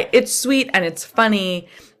 right. It's sweet and it's funny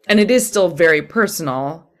and it is still very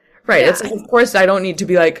personal. Right. Yeah. It's like, of course I don't need to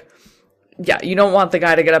be like, yeah, you don't want the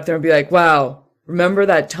guy to get up there and be like, wow, remember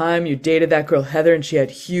that time you dated that girl Heather and she had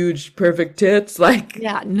huge, perfect tits? Like,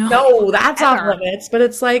 yeah, no, that's off limits. But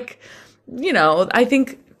it's like, I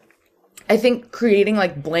think creating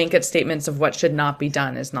like blanket statements of what should not be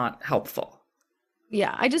done is not helpful.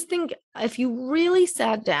 Yeah, I just think if you really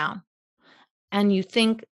sat down and you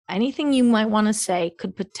think anything you might want to say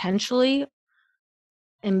could potentially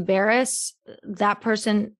embarrass that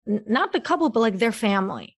person, not the couple, but like their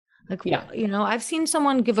family. Like, yeah. I've seen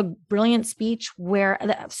someone give a brilliant speech where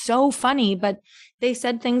so funny, but they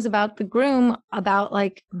said things about the groom about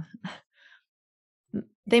like,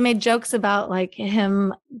 they made jokes about like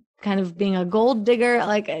him kind of being a gold digger.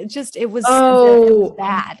 Like it was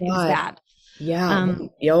bad. It was bad. Yeah.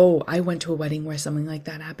 I went to a wedding where something like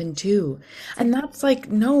that happened too. And that's like,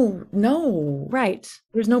 no. Right.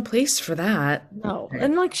 There's no place for that. No.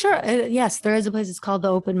 And like, sure. Yes, there is a place. It's called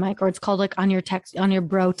the open mic, or it's called like on your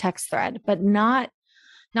bro text thread, but not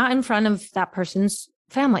in front of that person's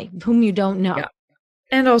family whom you don't know. Yeah.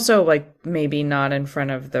 And also like maybe not in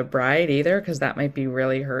front of the bride either, because that might be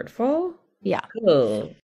really hurtful. Yeah.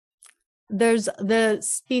 Ugh. There's the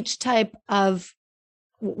speech type of,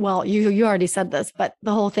 well, you already said this, but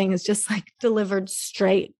the whole thing is just like delivered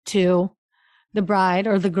straight to the bride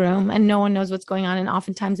or the groom and no one knows what's going on. And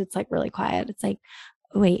oftentimes it's like really quiet. It's like,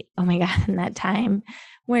 wait, oh my God, in that time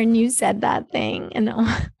when you said that thing. And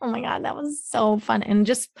oh my God, that was so fun. And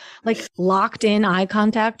just like locked in eye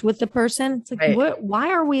contact with the person. It's like, right.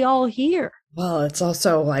 Why are we all here? Well, it's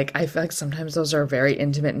also like, I feel like sometimes those are very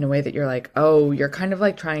intimate in a way that you're like, oh, you're kind of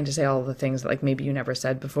like trying to say all the things that like maybe you never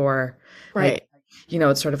said before. Right. Like,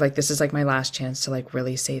 it's sort of like, this is like my last chance to like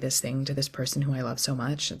really say this thing to this person who I love so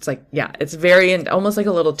much. It's like, yeah, it's very, almost like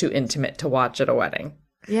a little too intimate to watch at a wedding.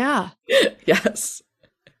 Yeah. Yes.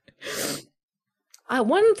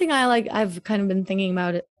 One thing I've kind of been thinking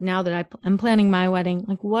about it now that I'm planning my wedding.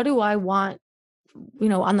 Like, what do I want,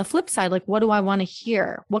 on the flip side, like, what do I want to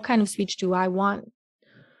hear? What kind of speech do I want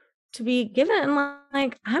to be given? And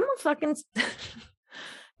like, I'm a fucking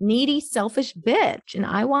needy, selfish bitch. And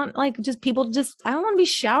I want like just people I don't want to be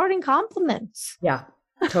showered in compliments. Yeah,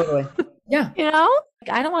 totally. Yeah.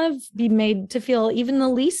 I don't want to be made to feel even the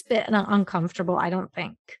least bit uncomfortable, I don't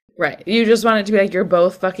think. Right. You just want it to be like, you're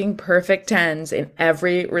both fucking perfect 10s in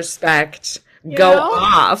every respect. Go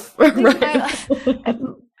off. Right.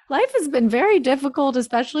 Life has been very difficult,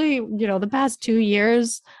 especially, the past 2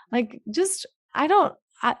 years. Like, just,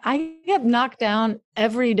 I get knocked down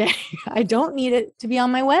every day. I don't need it to be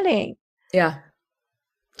on my wedding. Yeah,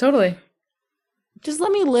 totally. Just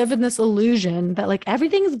let me live in this illusion that like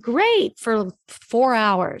everything's great for 4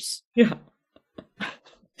 hours. Yeah.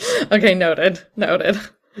 Okay, noted. No.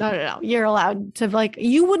 You're allowed to like,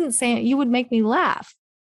 you wouldn't say it. You would make me laugh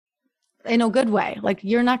in a good way. Like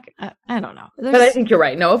you're not, I don't know. But I think you're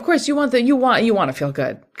right. No, of course you want to feel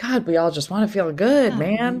good. God, we all just want to feel good,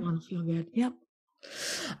 man. We want to feel good. Yep.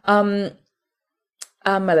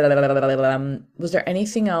 Was there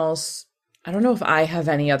anything else? I don't know if I have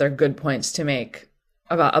any other good points to make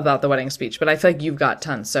about the wedding speech, but I feel like you've got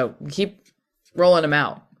tons. So keep rolling them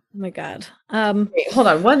out. Oh my God. Wait, hold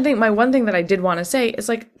on. My one thing that I did want to say is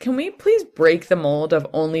like, can we please break the mold of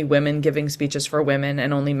only women giving speeches for women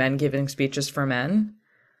and only men giving speeches for men?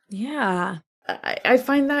 Yeah. I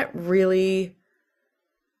find that really,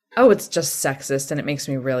 it's just sexist and it makes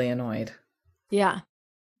me really annoyed. Yeah.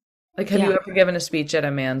 Like, have you ever given a speech at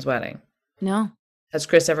a man's wedding? No. Has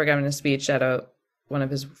Chris ever given a speech at one of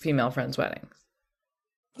his female friends' weddings?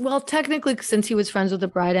 Well, technically, since he was friends with the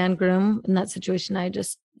bride and groom in that situation I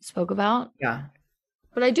just spoke about. Yeah.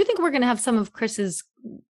 But I do think we're going to have some of Chris's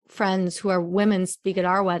friends who are women speak at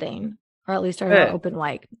our wedding, or at least our Good. open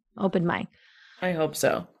mic. I hope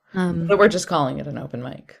so. But we're just calling it an open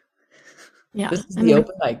mic. Yeah. This is the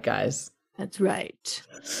open mic, guys. That's right.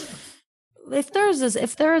 If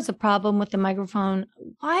there is a problem with the microphone,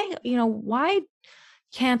 why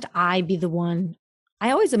can't I be the one?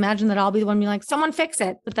 I always imagine that I'll be the one being like, someone fix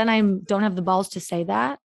it. But then I don't have the balls to say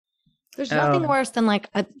that. There's nothing worse than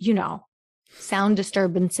sound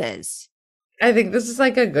disturbances. I think this is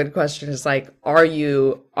like a good question. Is like, are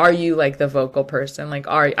you like the vocal person? Like,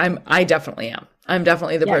 I definitely am. I'm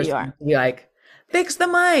definitely the person to be like, fix the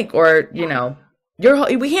mic, or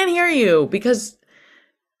we can't hear you because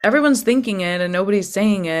everyone's thinking it and nobody's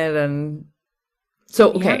saying it. And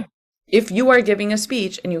so, okay. Yeah. If you are giving a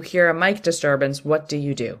speech and you hear a mic disturbance, what do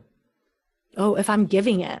you do? Oh, if I'm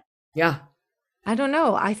giving it. Yeah. I don't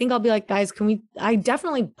know. I think I'll be like, guys, I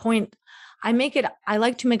definitely point. I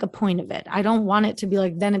like to make a point of it. I don't want it to be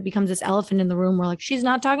like, then it becomes this elephant in the room where like, she's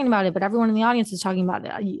not talking about it, but everyone in the audience is talking about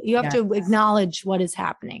it. You have to acknowledge what is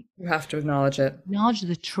happening. You have to acknowledge it. Acknowledge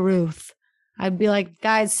the truth. I'd be like,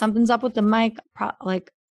 guys, something's up with the mic.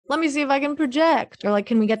 Let me see if I can project, or like,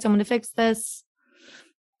 can we get someone to fix this?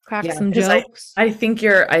 Crack some jokes. I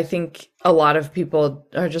think a lot of people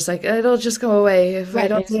are just like, it'll just go away if I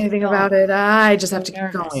don't say anything about it. I just have to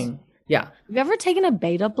keep going. Yeah. Have you ever taken a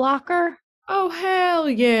beta blocker? Oh, hell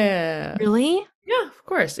yeah. Really? Yeah, of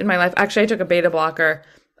course. In my life. Actually, I took a beta blocker.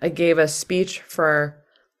 I gave a speech for,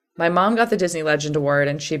 my mom got the Disney Legend Award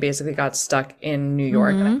and she basically got stuck in New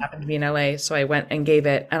York and I happened to be in LA. So I went and gave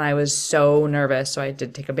it and I was so nervous. So I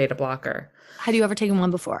did take a beta blocker. Had you ever taken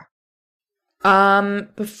one before?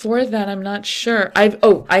 Before that, I'm not sure.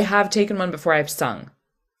 I have taken one before. I've sung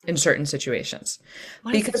in certain situations.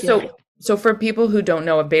 So for people who don't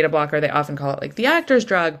know a beta blocker, they often call it like the actor's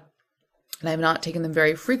drug. And I've not taken them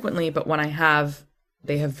very frequently, but when I have,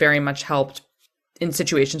 they have very much helped in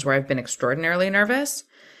situations where I've been extraordinarily nervous.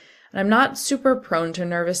 And I'm not super prone to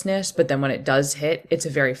nervousness, but then when it does hit, it's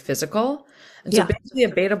very physical. And so basically a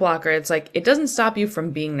beta blocker, it's like, it doesn't stop you from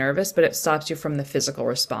being nervous, but it stops you from the physical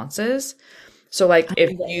responses. So like if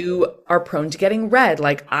you are prone to getting red,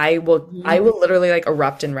 like I will literally like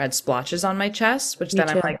erupt in red splotches on my chest, which then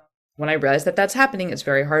I'm like, when I realize that that's happening, it's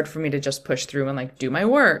very hard for me to just push through and like do my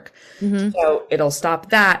work. So it'll stop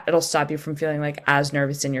that. It'll stop you from feeling like as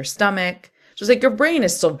nervous in your stomach. So it's like your brain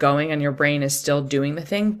is still going and your brain is still doing the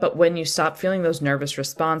thing. But when you stop feeling those nervous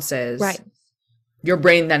responses, your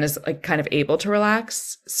brain then is like kind of able to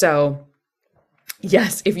relax. So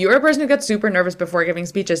yes, if you're a person who gets super nervous before giving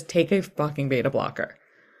speeches, take a fucking beta blocker.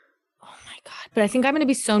 Oh my God. But I think I'm going to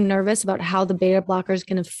be so nervous about how the beta blocker is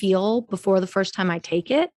going to feel before the first time I take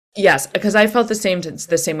it. Yes, because I felt the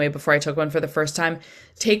same way before I took one for the first time.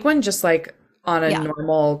 Take one just like on a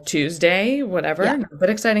normal Tuesday, whatever. Yeah. But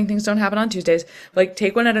exciting things don't happen on Tuesdays. Like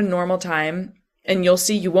take one at a normal time and you'll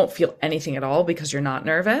see you won't feel anything at all because you're not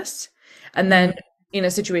nervous. And then in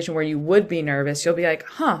a situation where you would be nervous, you'll be like,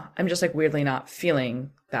 I'm just like weirdly not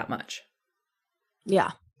feeling that much.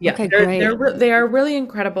 Yeah. Yeah. Okay, great. They are really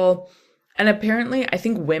incredible. And apparently I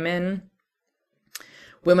think women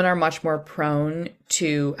are much more prone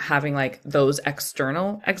to having like those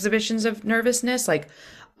external exhibitions of nervousness, like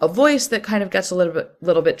a voice that kind of gets a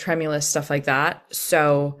little bit tremulous, stuff like that.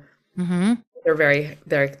 So they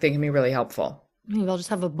can be really helpful. Maybe I'll just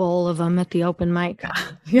have a bowl of them at the open mic.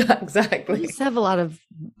 Yeah, exactly. We just have a lot of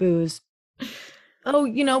booze.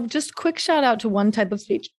 Oh, just quick shout out to one type of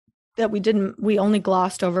speech that we only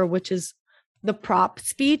glossed over, which is the prop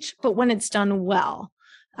speech, but when it's done well.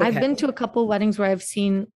 Okay. I've been to a couple weddings where I've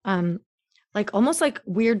seen like almost like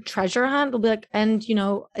weird treasure hunt. They'll be like, and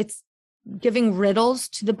it's giving riddles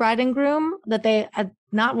to the bride and groom that they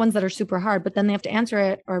not ones that are super hard, but then they have to answer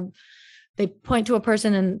it, or they point to a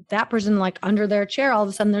person and that person like under their chair, all of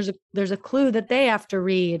a sudden there's a clue that they have to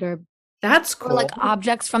read, or that's cool. Or like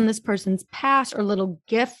objects from this person's past or little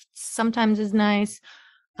gifts sometimes is nice.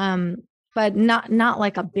 But not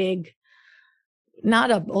like a big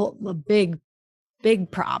not a big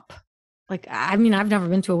prop. Like, I mean, I've never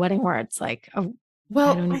been to a wedding where it's like,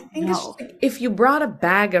 Well, I think it's just like if you brought a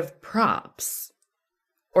bag of props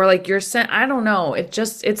or like you're sent, I don't know.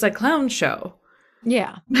 It's a clown show.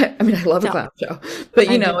 yeah. I mean, I love a clown show, but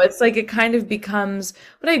it's like it kind of becomes,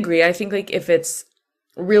 but I agree. I think like if it's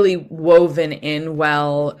really woven in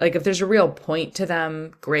well, like if there's a real point to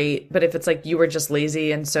them, great. But if it's like you were just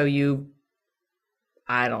lazy and so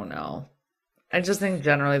I don't know. I just think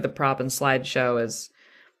generally the prop and slide show is,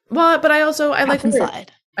 well, but I like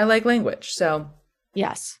slide. I like language. So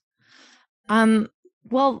Yes.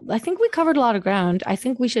 Well, I think we covered a lot of ground. I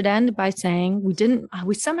think we should end by saying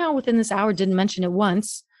we somehow within this hour didn't mention it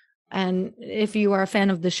once. And if you are a fan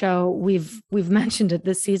of the show, we've mentioned it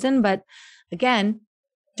this season, but again,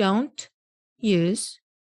 don't use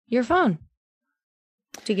your phone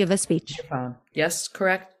to give a speech. your phone. Yes,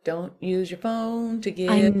 correct. Don't use your phone to give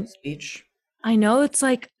a speech. I know it's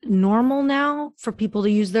like normal now for people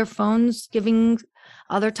to use their phones giving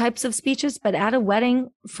other types of speeches, but at a wedding,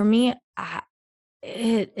 for me,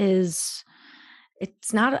 it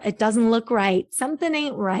doesn't look right. Something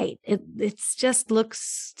ain't right. It's just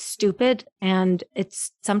looks stupid. And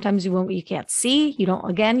it's sometimes you can't see, you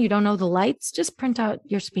don't know the lights. Just print out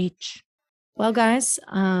your speech. Well, guys,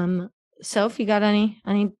 Soph, you got any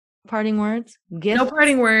parting words? No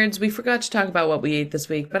parting words. We forgot to talk about what we ate this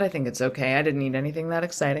week, but I think it's okay. I didn't eat anything that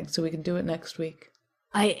exciting, so we can do it next week.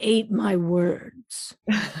 I ate my words.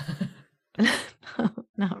 No,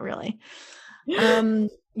 not really.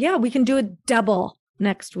 Yeah, we can do a double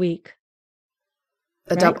next week.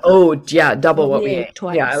 Double. Oh, yeah, double what we ate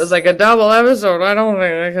twice. Yeah, it was like a double episode. I don't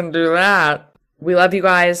think I can do that. We love you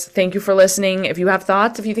guys. Thank you for listening. If you have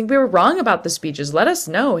thoughts, if you think we were wrong about the speeches, let us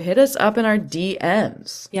know. Hit us up in our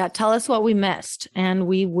DMs. Yeah, tell us what we missed, and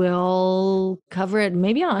we will cover it.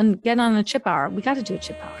 Maybe get on a chip hour. We got to do a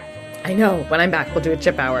chip hour. I know. When I'm back, we'll do a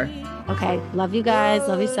chip hour. Okay. Love you guys.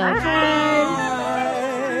 Love you so. Bye.